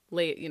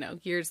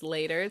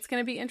later. It's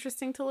going to be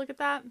interesting to look at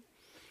that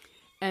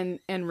and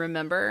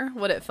remember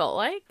what it felt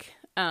like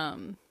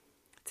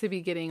to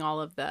be getting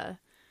all of the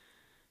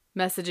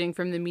messaging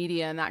from the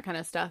media and that kind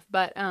of stuff.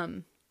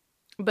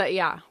 But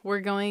yeah,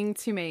 we're going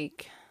to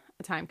make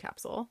a time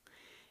capsule,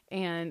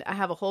 and I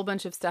have a whole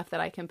bunch of stuff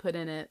that I can put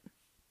in it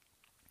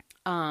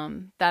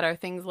that are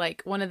things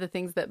like, one of the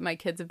things that my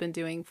kids have been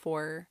doing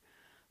for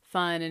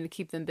fun and to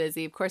keep them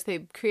busy. Of course, they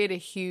create a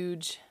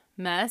huge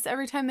mess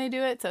every time they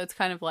do it, so it's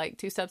kind of like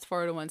 2 steps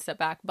forward and 1 step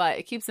back, but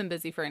it keeps them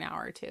busy for an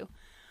hour or two.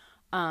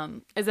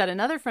 Is that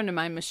another friend of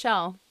mine,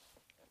 Michelle,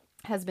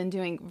 has been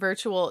doing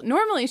virtual.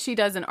 Normally she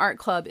does an art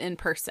club in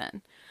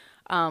person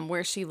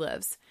where she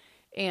lives.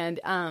 And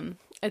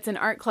it's an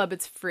art club.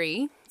 It's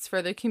free. It's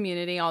for the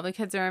community. All the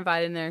kids are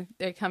invited, and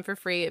they come for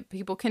free.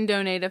 People can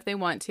donate if they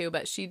want to,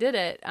 but she did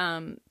it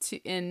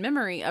in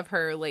memory of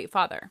her late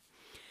father.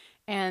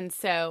 And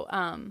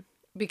so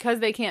because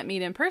they can't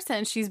meet in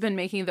person, she's been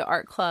making the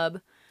art club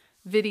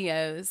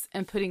videos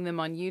and putting them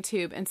on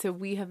YouTube. And so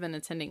we have been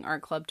attending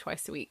art club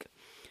twice a week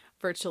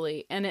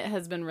virtually, and it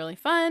has been really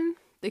fun.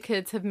 The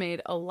kids have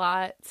made a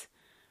lot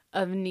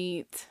of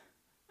neat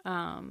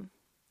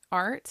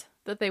art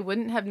that they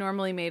wouldn't have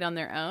normally made on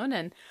their own.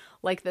 And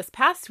like this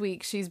past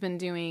week, she's been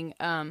doing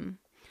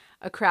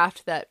a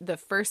craft that the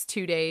first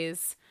 2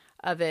 days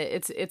of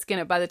it, it's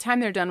gonna, by the time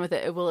they're done with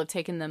it, it will have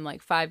taken them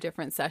like 5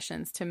 different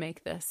sessions to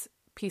make this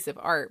piece of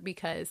art,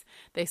 because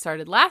they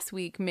started last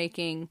week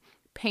making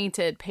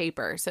painted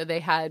paper. So they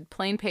had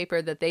plain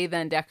paper that they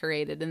then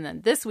decorated, and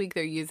then this week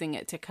they're using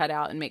it to cut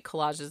out and make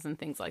collages and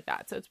things like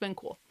that. So it's been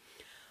cool.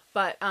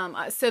 But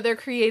so they're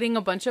creating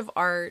a bunch of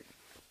art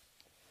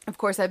Of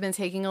course, I've been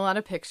taking a lot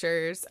of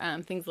pictures,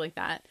 things like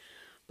that.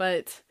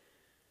 But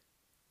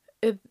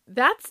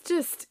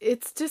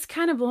it's just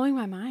kind of blowing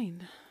my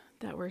mind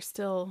that we're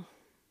still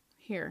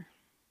here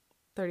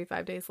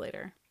 35 days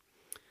later.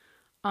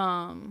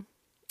 And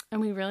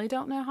we really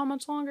don't know how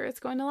much longer it's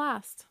going to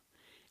last.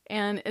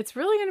 And it's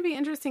really going to be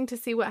interesting to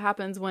see what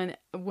happens when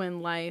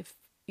life,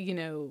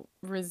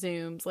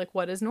 resumes. Like,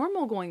 what is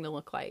normal going to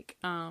look like?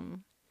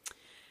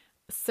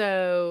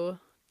 So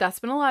that's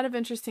been a lot of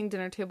interesting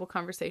dinner table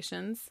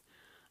conversations.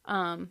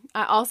 I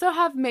also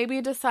have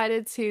maybe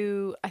decided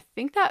to, I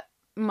think that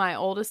my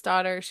oldest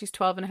daughter, she's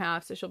 12 and a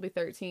half, so she'll be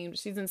 13.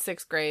 She's in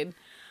 6th grade.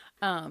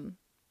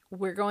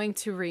 We're going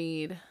to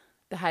read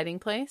The Hiding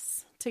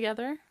Place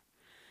together.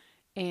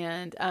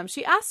 And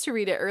she asked to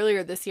read it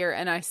earlier this year,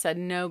 and I said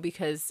no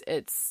because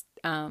it's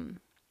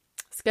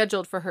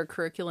scheduled for her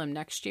curriculum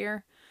next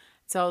year.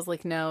 So I was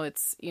like, no,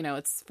 it's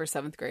for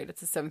 7th grade.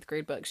 It's a 7th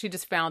grade book. She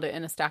just found it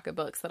in a stack of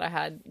books that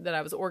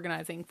I was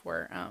organizing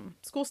for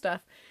school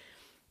stuff.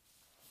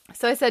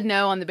 So I said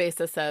no on the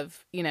basis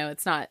of,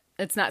 it's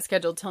not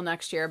scheduled till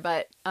next year.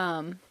 But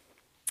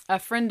a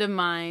friend of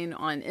mine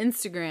on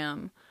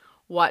Instagram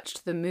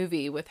watched the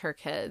movie with her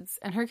kids,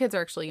 and her kids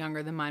are actually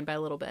younger than mine by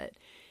a little bit.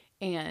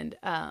 And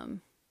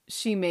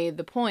she made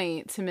the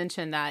point to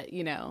mention that,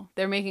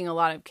 they're making a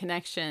lot of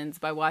connections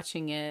by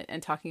watching it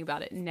and talking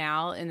about it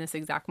now in this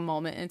exact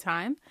moment in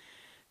time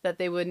that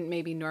they wouldn't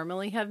maybe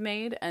normally have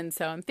made. And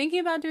so I'm thinking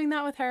about doing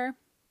that with her.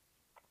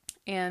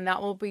 And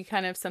that will be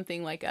kind of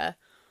something like a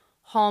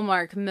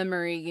hallmark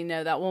memory,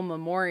 that will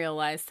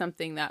memorialize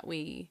something that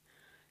we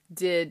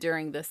did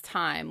during this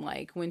time.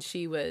 Like when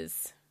she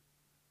was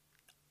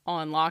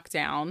on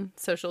lockdown,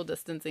 social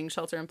distancing,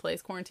 shelter in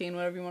place, quarantine,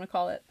 whatever you want to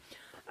call it.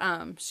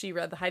 She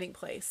read The Hiding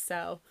Place.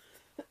 So,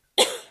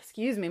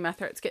 excuse me, my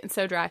throat's getting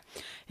so dry.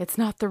 It's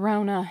not the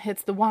Rona,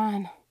 it's the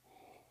wine.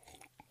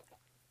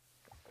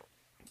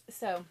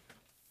 So,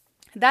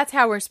 that's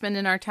how we're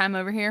spending our time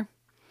over here.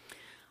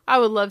 I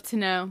would love to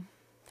know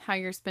how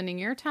you're spending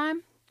your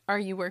time. Are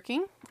you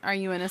working? Are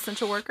you an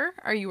essential worker?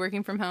 Are you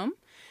working from home?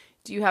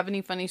 Do you have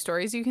any funny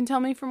stories you can tell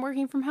me from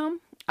working from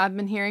home? I've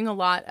been hearing a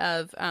lot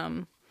of,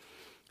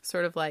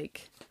 sort of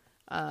like,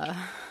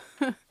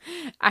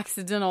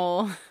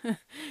 accidental,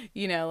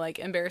 like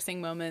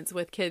embarrassing moments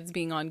with kids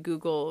being on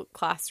Google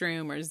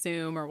Classroom or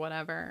Zoom or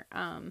whatever.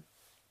 I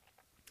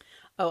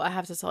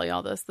have to tell you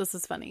all this. This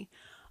is funny.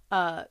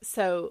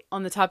 So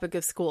on the topic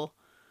of school,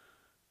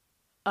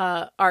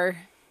 our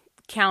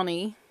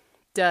county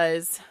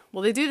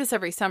they do this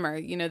every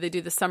summer. They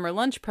do the summer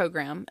lunch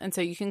program. And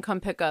so you can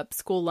come pick up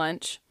school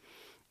lunch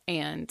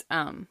and,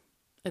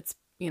 it's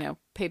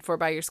paid for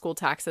by your school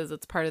taxes.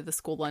 It's part of the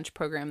school lunch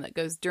program that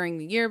goes during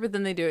the year, but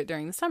then they do it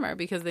during the summer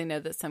because they know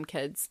that some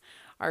kids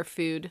are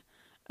food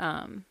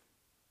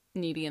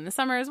needy in the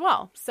summer as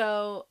well.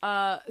 So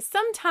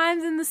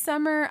sometimes in the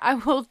summer, I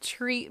will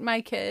treat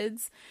my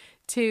kids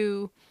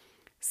to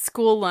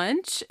school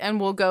lunch, and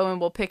we'll go and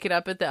we'll pick it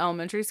up at the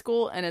elementary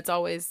school, and it's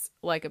always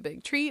like a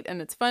big treat,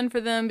 and it's fun for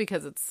them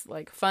because it's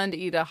like fun to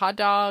eat a hot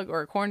dog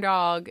or a corn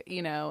dog,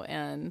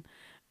 and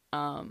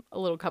a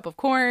little cup of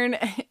corn.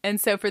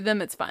 And so for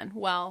them, it's fun.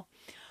 Well,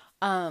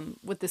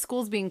 with the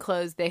schools being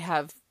closed, they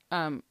have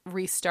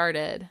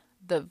restarted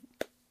the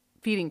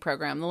feeding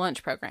program, the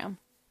lunch program.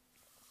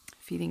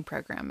 Feeding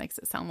program makes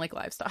it sound like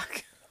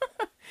livestock.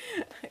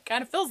 It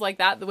kind of feels like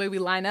that, the way we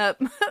line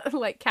up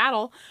like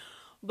cattle.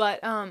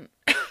 But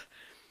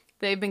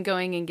they've been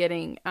going and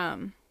getting,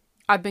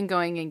 I've been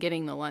going and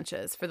getting the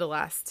lunches for the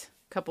last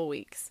couple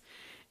weeks.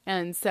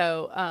 And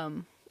so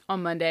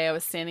on Monday, I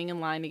was standing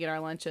in line to get our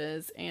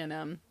lunches, and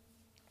it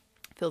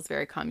feels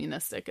very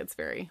communistic. It's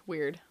very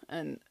weird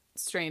and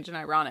strange and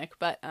ironic,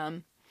 but I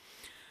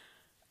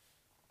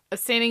was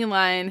standing in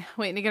line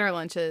waiting to get our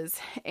lunches,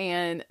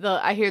 and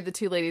I hear the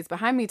two ladies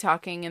behind me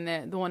talking,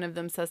 and the one of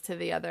them says to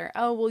the other,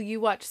 "Oh, well,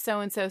 you watch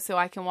so-and-so so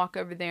I can walk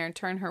over there and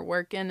turn her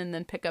work in and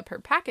then pick up her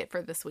packet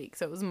for this week."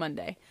 So it was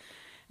Monday.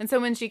 And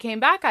so when she came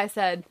back, I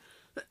said,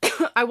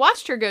 I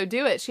watched her go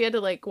do it. She had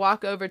to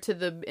walk over to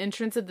the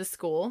entrance of the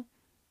school,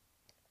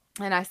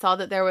 and I saw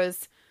that there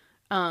was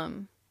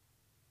 5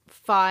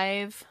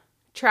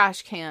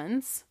 trash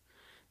cans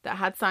that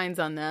had signs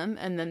on them,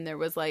 and then there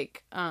was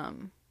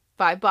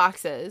 5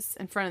 boxes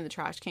in front of the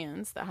trash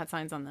cans that had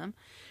signs on them.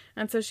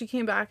 And so she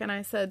came back, and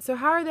I said, "So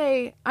how are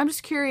they, I'm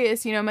just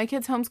curious, my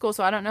kids homeschool,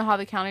 so I don't know how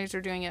the counties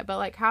are doing it,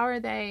 but how are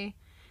they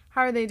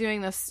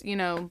doing this,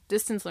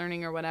 distance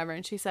learning or whatever?"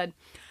 And she said,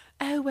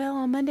 "Oh, well,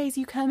 on Mondays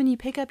you come and you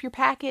pick up your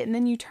packet, and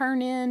then you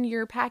turn in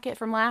your packet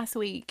from last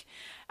week."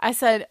 I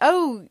said,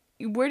 "Oh,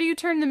 where do you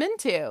turn them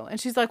into?" And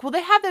she's like, "Well,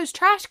 they have those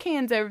trash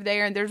cans over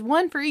there, and there's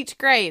one for each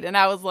grade." And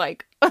I was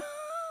like,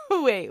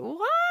 "Wait,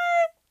 what?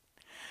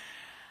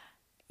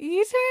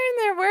 You turn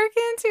their work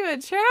into a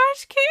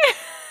trash can?"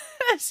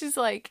 She's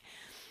like,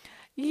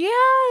 "Yeah,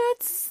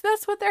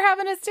 that's what they're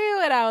having us do."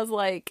 And I was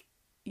like,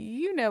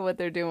 "You know what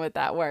they're doing with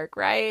that work,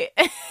 right?"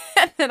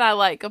 And then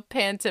I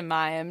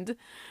pantomimed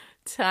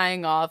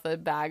tying off a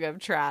bag of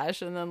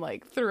trash and then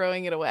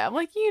throwing it away. I'm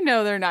like, "You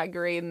know they're not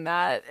grading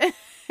that."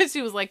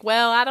 She was like,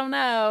 well, I don't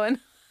know. And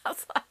I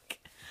was like,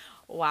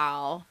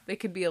 wow, they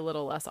could be a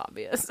little less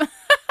obvious.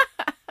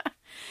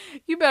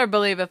 You better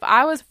believe if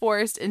I was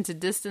forced into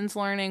distance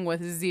learning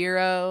with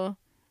zero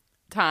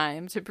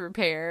time to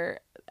prepare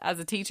as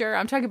a teacher,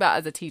 I'm talking about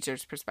as a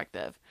teacher's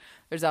perspective,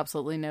 there's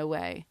absolutely no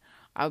way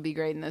I would be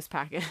grading those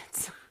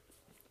packets.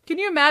 Can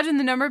you imagine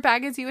the number of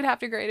packets you would have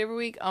to grade every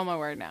week? Oh my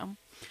word, no.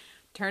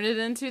 Turn it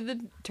into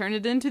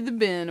the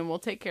bin and we'll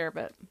take care of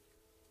it.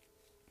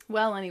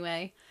 Well,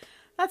 anyway,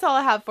 that's all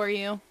I have for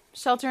you.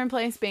 Shelter in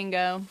place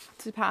bingo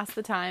to pass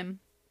the time.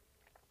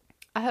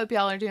 I hope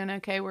y'all are doing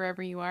okay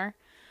wherever you are.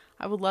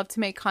 I would love to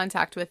make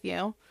contact with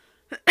you.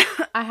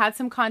 I had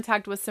some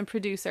contact with some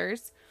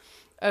producers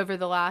over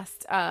the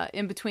last,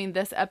 in between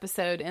this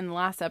episode and the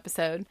last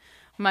episode.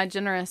 My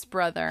generous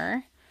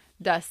brother,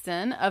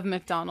 Dustin of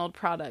McDonald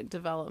Product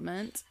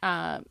Development,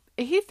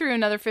 he threw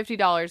another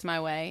 $50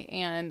 my way,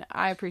 and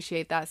I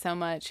appreciate that so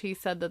much. He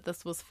said that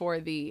this was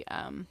for the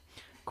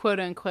quote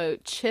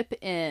unquote chip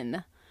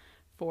in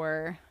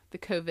for the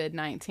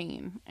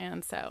COVID-19.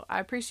 And so I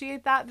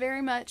appreciate that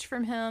very much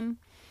from him.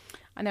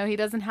 I know he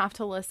doesn't have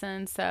to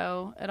listen,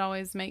 so it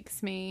always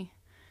makes me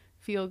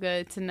feel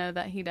good to know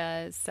that he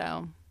does.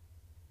 So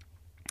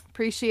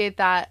appreciate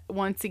that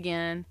once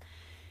again.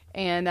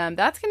 And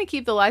that's going to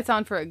keep the lights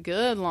on for a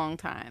good long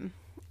time.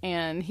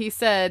 And he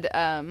said,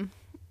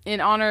 in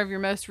honor of your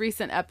most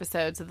recent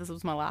episode, so this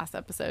was my last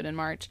episode in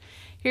March,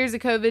 here's a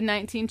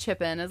COVID-19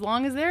 chip-in. As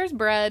long as there's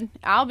bread,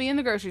 I'll be in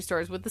the grocery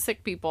stores with the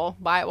sick people.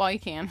 Buy it while you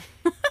can.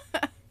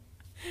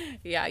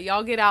 Yeah,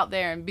 y'all get out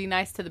there and be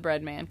nice to the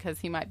bread man, because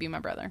he might be my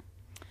brother.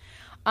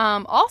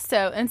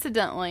 Also,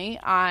 incidentally,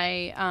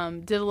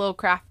 I did a little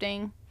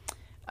crafting,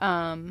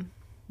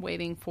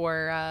 waiting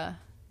for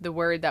the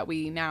word that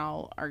we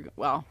now are,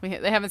 well,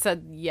 they haven't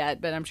said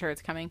yet, but I'm sure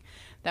it's coming,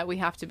 that we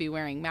have to be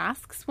wearing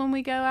masks when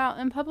we go out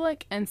in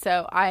public. And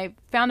so I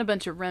found a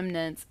bunch of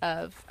remnants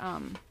of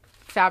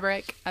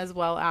fabric as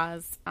well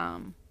as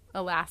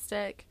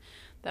elastic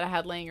that I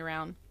had laying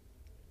around.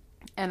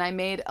 And I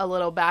made a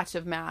little batch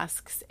of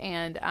masks.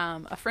 And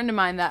a friend of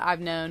mine that I've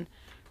known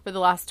for the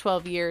last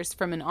 12 years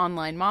from an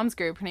online moms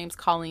group, her name's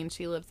Colleen,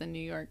 she lives in New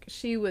York.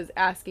 She was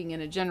asking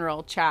in a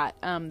general chat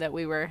that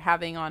we were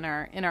having in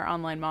our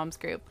online moms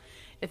group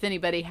if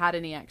anybody had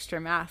any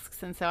extra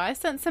masks. And so I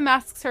sent some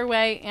masks her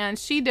way, and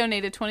she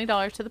donated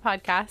 $20 to the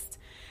podcast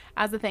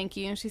as a thank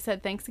you. And she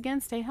said, thanks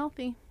again, stay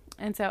healthy.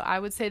 And so I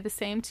would say the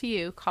same to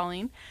you,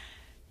 Colleen.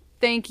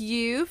 Thank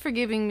you for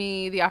giving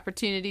me the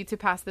opportunity to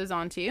pass those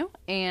on to you,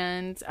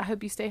 and I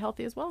hope you stay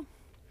healthy as well.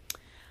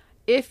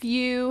 If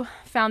you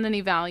found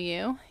any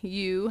value,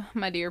 you,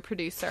 my dear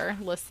producer,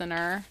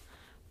 listener,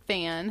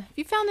 fan, if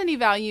you found any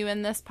value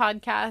in this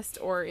podcast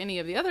or any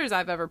of the others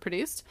I've ever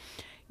produced,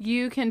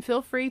 you can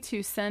feel free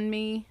to send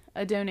me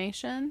a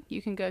donation.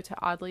 You can go to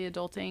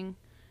oddlyadulting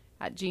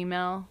at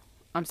Gmail.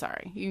 I'm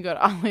sorry. You can go to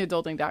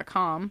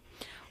oddlyadulting.com,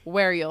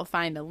 where you'll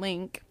find a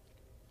link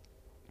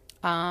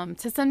to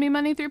send me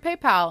money through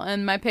PayPal.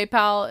 And my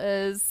PayPal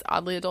is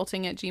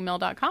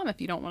oddlyadulting@gmail.com. If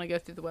you don't want to go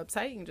through the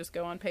website, you can just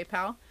go on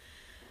PayPal.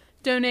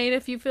 Donate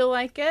if you feel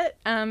like it.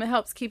 It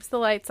helps keeps the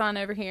lights on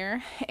over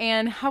here.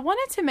 And I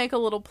wanted to make a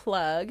little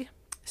plug.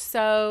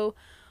 So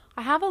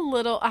I have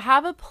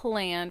a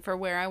plan for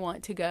where I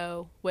want to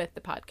go with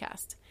the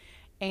podcast.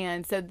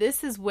 And so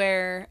this is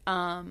where,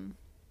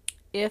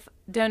 if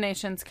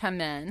donations come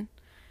in,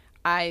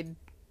 I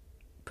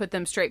put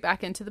them straight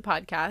back into the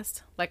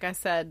podcast. Like I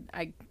said,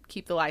 I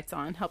keep the lights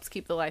on, helps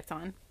keep the lights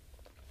on,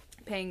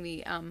 paying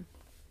the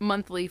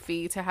monthly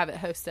fee to have it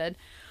hosted.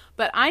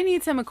 But I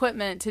need some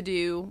equipment to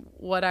do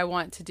what I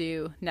want to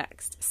do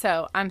next.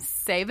 So I'm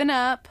saving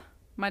up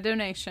my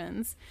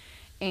donations,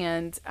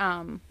 and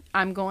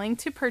I'm going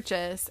to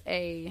purchase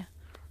a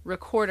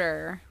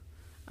recorder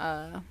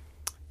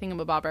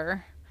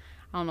thingamabobber.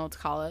 I don't know what to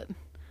call it.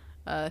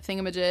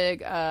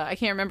 Thingamajig. I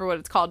can't remember what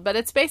it's called, but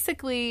it's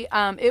basically,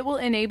 it will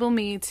enable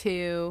me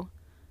to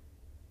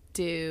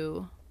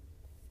do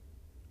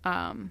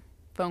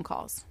phone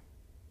calls.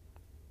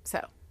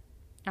 So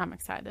I'm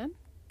excited.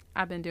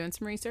 I've been doing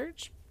some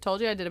research.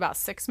 Told you I did about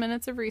 6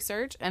 minutes of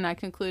research, and I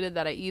concluded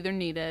that I either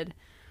needed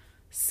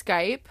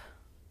Skype,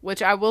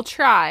 which I will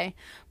try,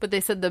 but they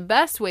said the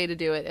best way to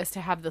do it is to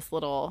have this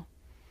little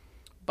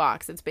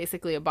box. It's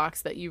basically a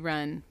box that you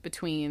run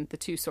between the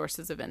two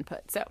sources of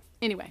input. So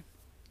anyway,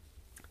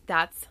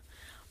 that's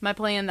my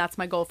plan. That's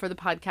my goal for the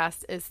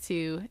podcast, is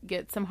to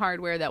get some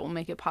hardware that will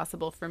make it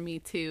possible for me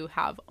to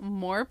have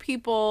more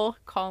people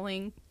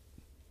calling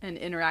and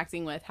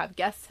interacting with, have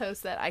guest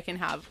hosts that I can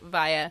have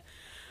via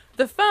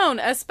the phone,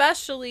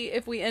 especially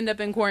if we end up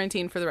in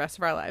quarantine for the rest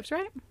of our lives,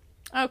 right?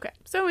 Okay.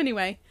 So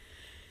anyway,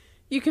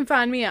 you can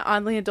find me at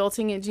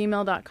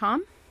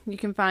oddlyadulting@gmail.com. You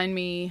can find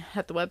me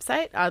at the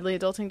website,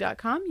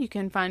 oddlyadulting.com. You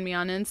can find me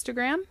on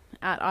Instagram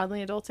at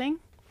oddlyadulting.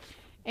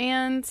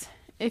 And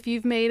if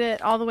you've made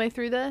it all the way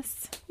through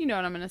this, you know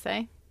what I'm going to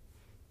say.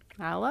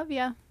 I love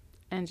ya.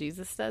 And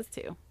Jesus does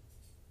too.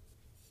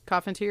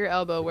 Cough into your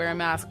elbow, wear a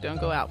mask,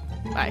 don't go out.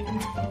 Bye.